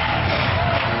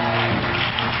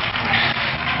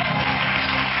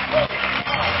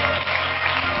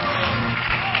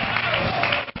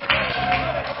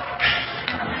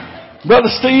 Brother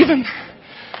Stephen,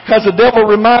 has the devil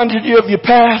reminded you of your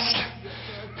past?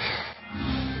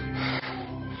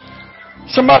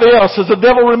 Somebody else, has the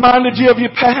devil reminded you of your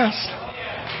past?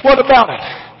 What about it?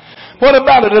 What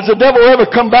about it? Has the devil ever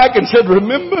come back and said,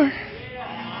 remember?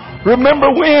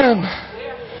 Remember when?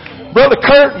 Brother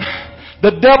Kurt,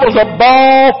 the devil's a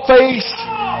bald-faced,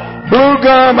 blue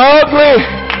gum, ugly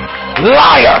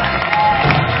liar.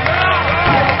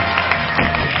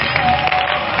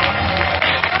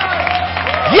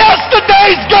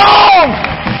 Yesterday's gone.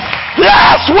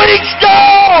 Last week's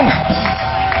gone.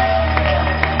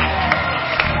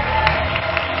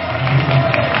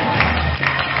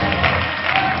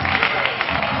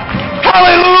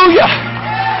 Hallelujah.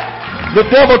 The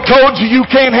devil told you you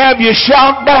can't have your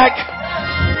shout back.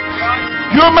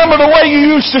 You remember the way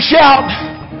you used to shout?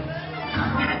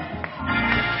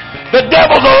 The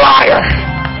devil's a liar.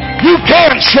 You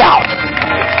can shout.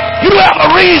 You have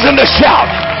a reason to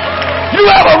shout. You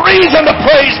have a reason to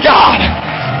praise God.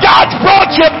 God's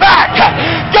brought you back.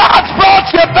 God's brought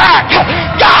you back.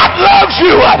 God loves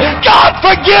you. God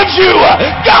forgives you.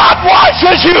 God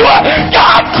washes you.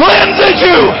 God cleanses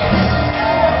you.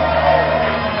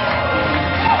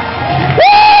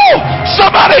 Woo!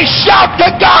 Somebody shout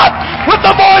to God with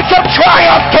the voice of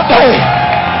triumph today.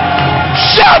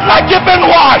 Shout like you've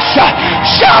been washed.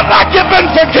 Shout like you've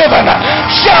been forgiven.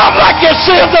 Shout like your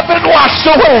sins have been washed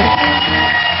away.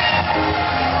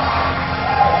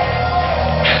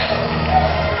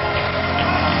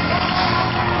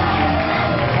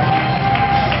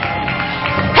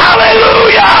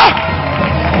 Hallelujah!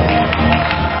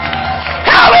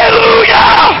 Hallelujah!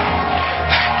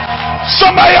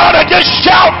 Somebody ought to just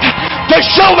shout to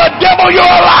show the devil you're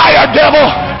a liar, devil.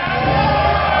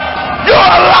 You're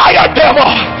a liar, devil.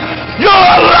 You're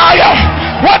a liar.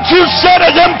 What you said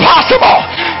is impossible.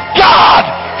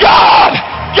 God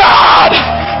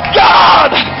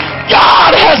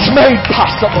has made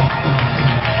possible.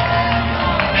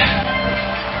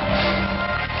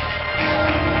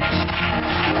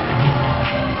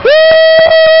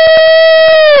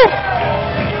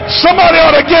 Somebody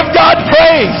ought to give God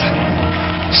praise.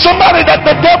 Somebody that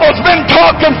the devil's been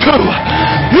talking to.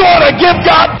 You ought to give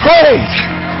God praise.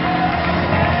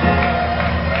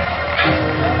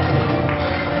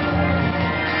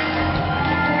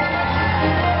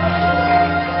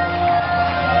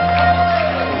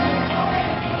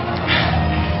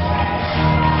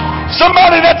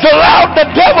 Somebody that's allowed the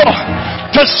devil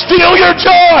to steal your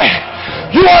joy.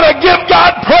 You ought to give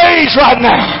God praise right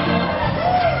now.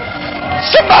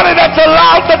 Somebody that's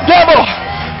allowed the devil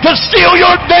to steal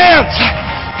your dance.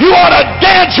 You ought to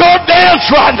dance your dance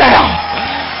right now.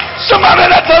 Somebody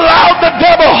that's allowed the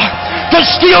devil to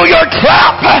steal your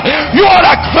clap. You ought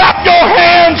to clap your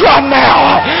hands right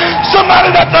now.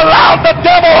 Somebody that's allowed the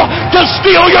devil to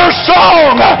steal your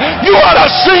song. You ought to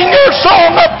sing your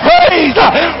song of praise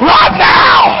right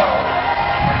now.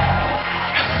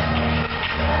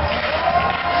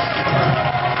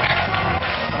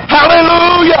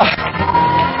 Hallelujah.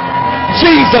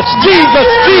 Jesus, Jesus,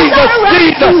 Jesus,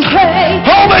 Jesus.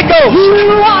 Holy Ghost.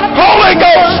 Holy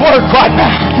Ghost work right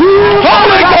now.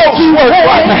 Holy Ghost work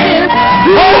right now.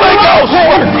 Holy Ghost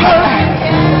work right now.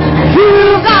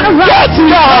 Yes,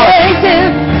 God.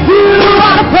 You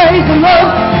gotta praise the Lord.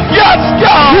 Yes,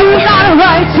 God. You got a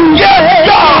right to yes,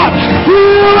 God.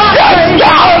 Yes,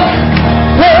 God.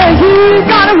 You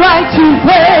got a right to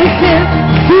praise Him.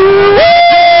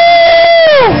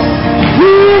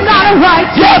 You got a right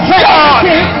to yes, God.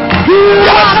 You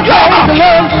yes, God.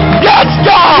 Yes,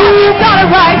 God. You got a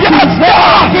right to yes,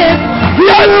 God.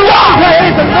 Yes, God.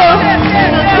 Praise the Lord.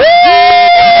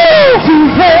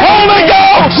 Holy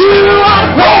Ghost.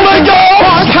 Holy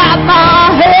Ghost.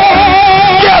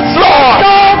 Yes, Lord.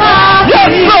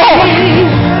 Yes, Lord.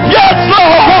 Yes,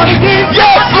 Lord.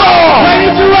 Yes, Lord.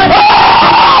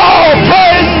 Oh,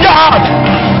 praise God.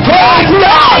 Praise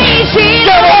God.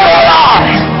 Devil, you're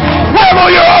alive. Devil,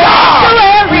 you're alive.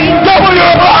 Devil,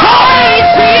 you're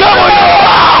alive.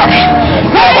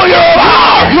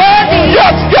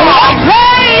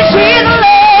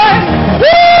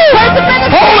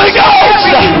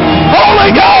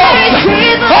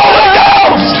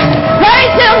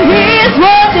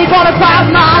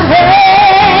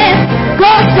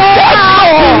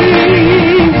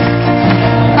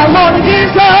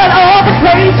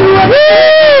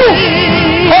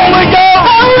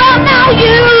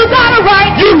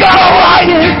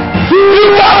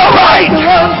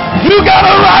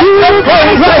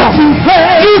 praise Him.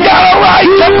 You got a right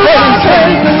to praise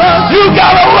Him. You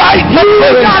got a right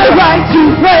to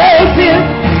praise Him.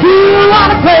 You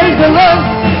ought to praise the Lord.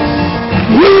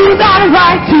 You got a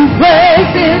right to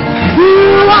praise Him.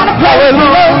 You ought to praise the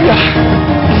Lord.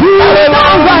 You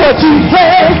got a right to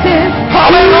praise Him.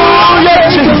 Hallelujah,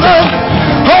 Jesus.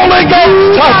 Holy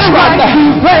Ghost, touch right now.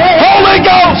 Holy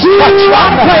Ghost, touch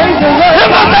right now. In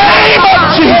the name of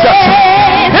Jesus.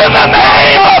 In the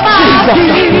name of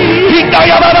Jesus.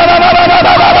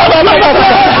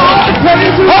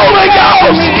 Holy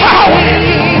Ghost, power.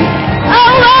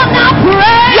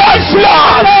 Yes,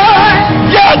 God.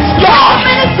 Yes, God.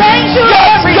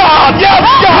 Yes, God. Yes,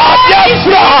 God. Yes,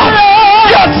 God.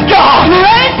 Yes, God.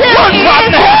 Work right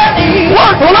now.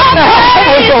 Work right now,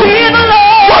 Holy Ghost.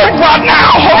 Work right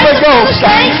now, Holy Ghost.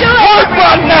 Work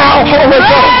right now, Holy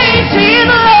Ghost.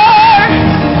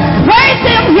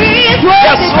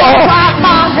 Yes, Lord.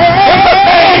 In the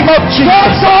name of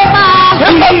Jesus.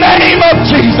 In the name of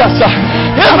Jesus.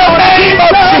 In the name of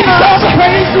Jesus.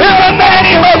 In the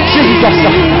name of Jesus.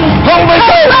 Holy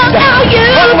Ghost.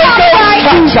 Holy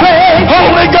Ghost touch.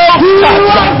 Holy Ghost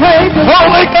touch.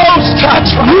 Holy Ghost touch.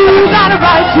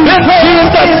 In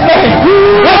Jesus' name.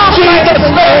 In Jesus'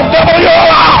 name. Devil, you're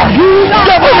alive.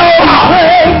 Devil, you're alive.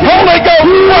 Holy Ghost,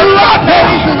 work right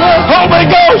now. Holy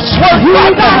Ghost, work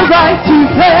right now.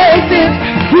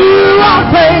 You are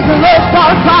praise the Lord,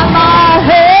 start by my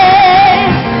head,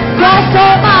 cross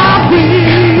on my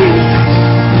feet.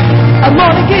 I'm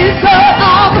gonna give God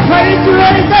all the praise for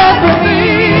what He's done for me.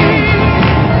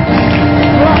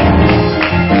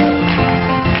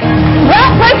 Well,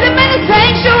 praise Him in the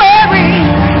sanctuary.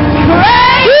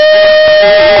 Praise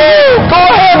Him. Go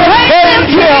ahead and Praise Him,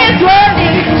 He is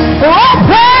worthy. Oh,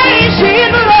 praise ye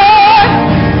the Lord.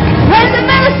 Praise Him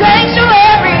in the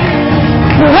sanctuary.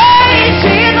 Praise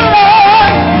ye the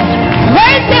Lord.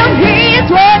 Praise Him, He is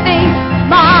worthy.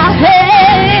 My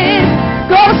head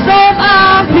goes on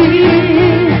my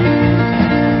feet.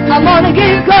 I'm gonna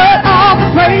give God all the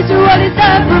praise for what He's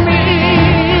done for me.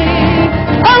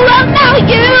 Oh, well, now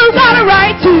you got a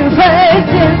right to praise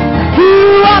Him.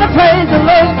 You ought to praise the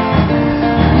Lord.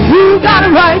 You got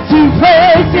a right to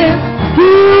praise Him.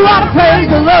 You ought to praise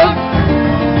the Lord.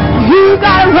 You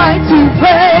got a right to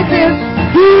praise Him.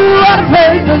 You ought to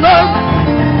praise the Lord.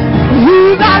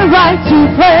 You got a right to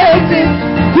praise Him.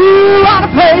 You ought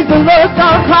to praise the Lord.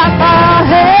 Don't clap my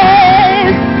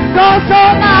hands, don't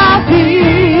on my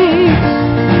feet.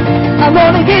 I'm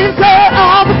gonna give God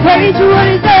all the praise for what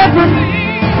He's done for me.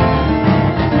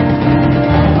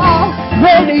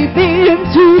 Already been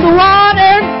to the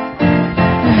water,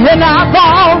 and I've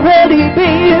already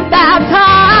been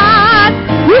baptized.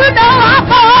 You know I've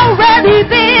already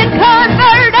been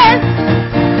converted,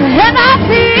 and I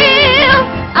feel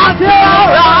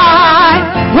alright.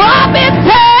 Well, I've been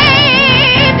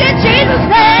saved in Jesus'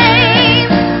 name,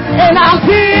 and I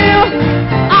feel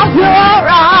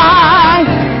alright.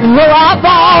 Well, I've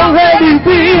already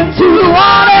been to the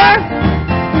water,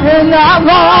 and I've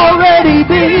already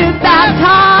been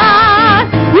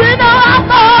baptized. You know I've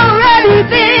already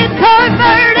been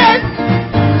converted,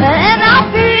 and I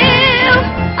feel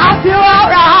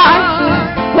alright.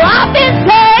 Well, I've been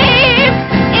saved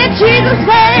in Jesus'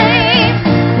 name,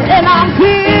 and I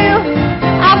feel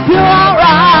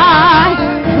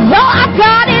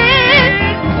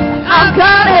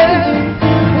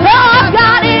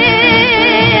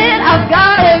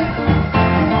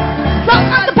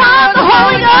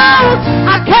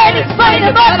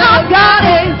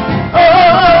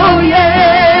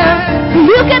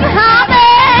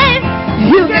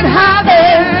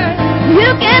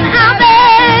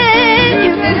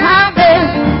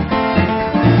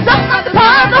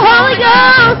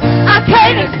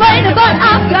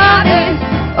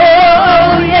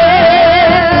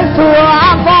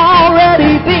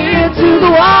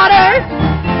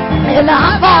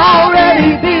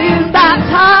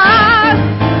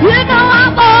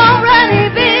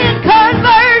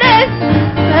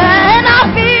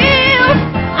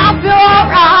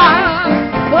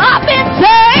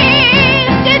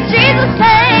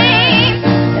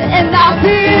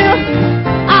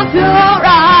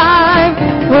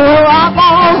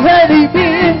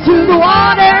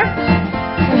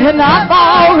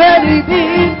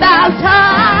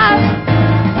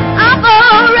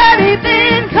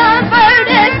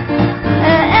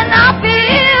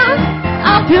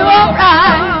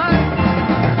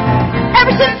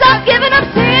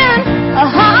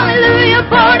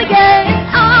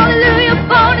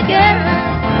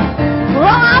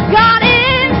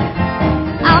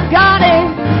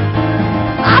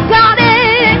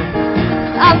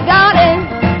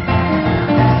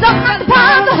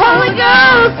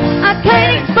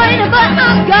but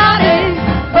I've got it.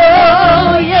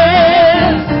 Oh,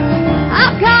 yes.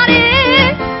 I've got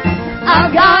it.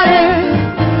 I've got it.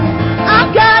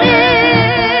 I've got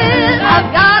it.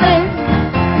 I've got it.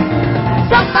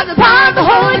 Something about the power of the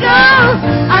Holy Ghost.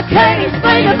 I can't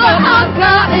explain it, but I've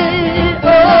got it.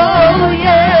 Oh,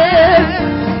 yes.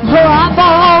 Oh, I've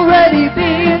already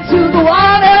been to the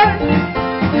water,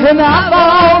 and I've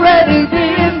already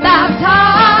been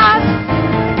baptized.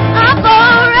 I've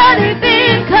already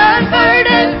been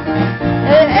converted,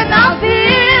 and I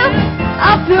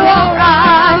feel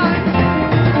alright.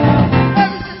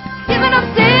 Giving up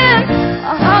sin,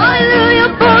 hallelujah,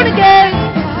 born again.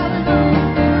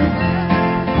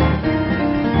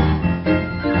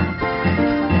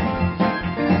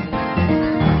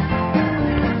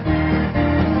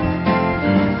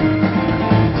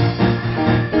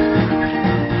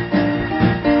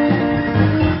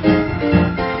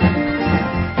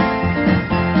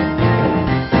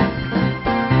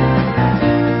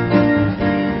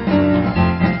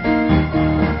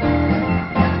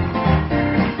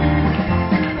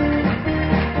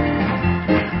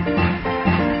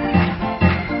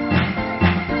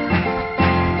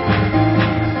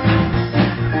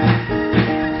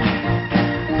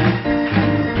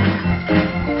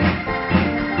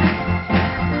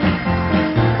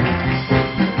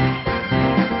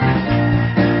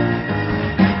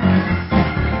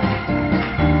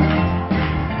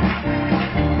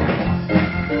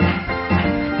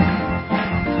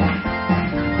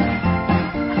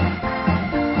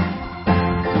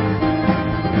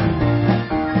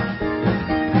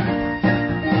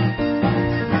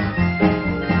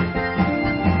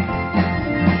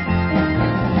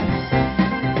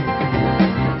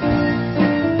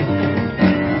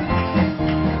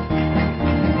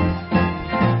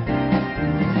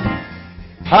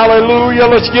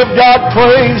 Hallelujah. Let's give God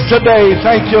praise today.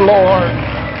 Thank you, Lord.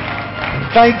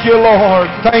 Thank you, Lord.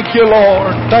 Thank you,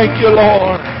 Lord. Thank you,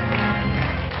 Lord.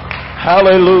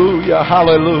 Hallelujah.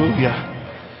 Hallelujah.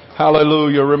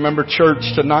 Hallelujah. Remember, church,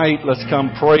 tonight, let's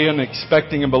come praying,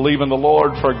 expecting and believing the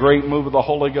Lord for a great move of the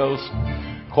Holy Ghost.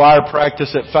 Choir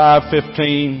practice at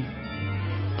 5:15.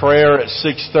 Prayer at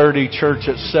 6:30. Church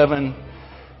at 7.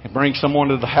 And bring someone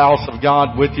to the house of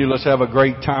God with you. Let's have a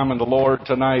great time in the Lord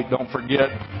tonight. Don't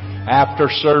forget, after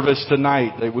service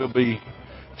tonight, there will be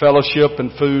fellowship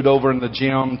and food over in the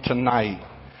gym tonight.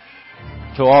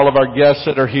 To all of our guests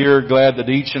that are here, glad that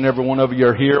each and every one of you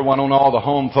are here. Why don't all the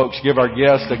home folks give our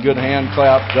guests a good hand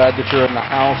clap? Glad that you're in the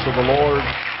house of the Lord.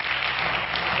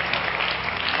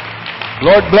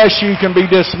 Lord bless you. You can be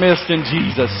dismissed in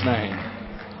Jesus' name.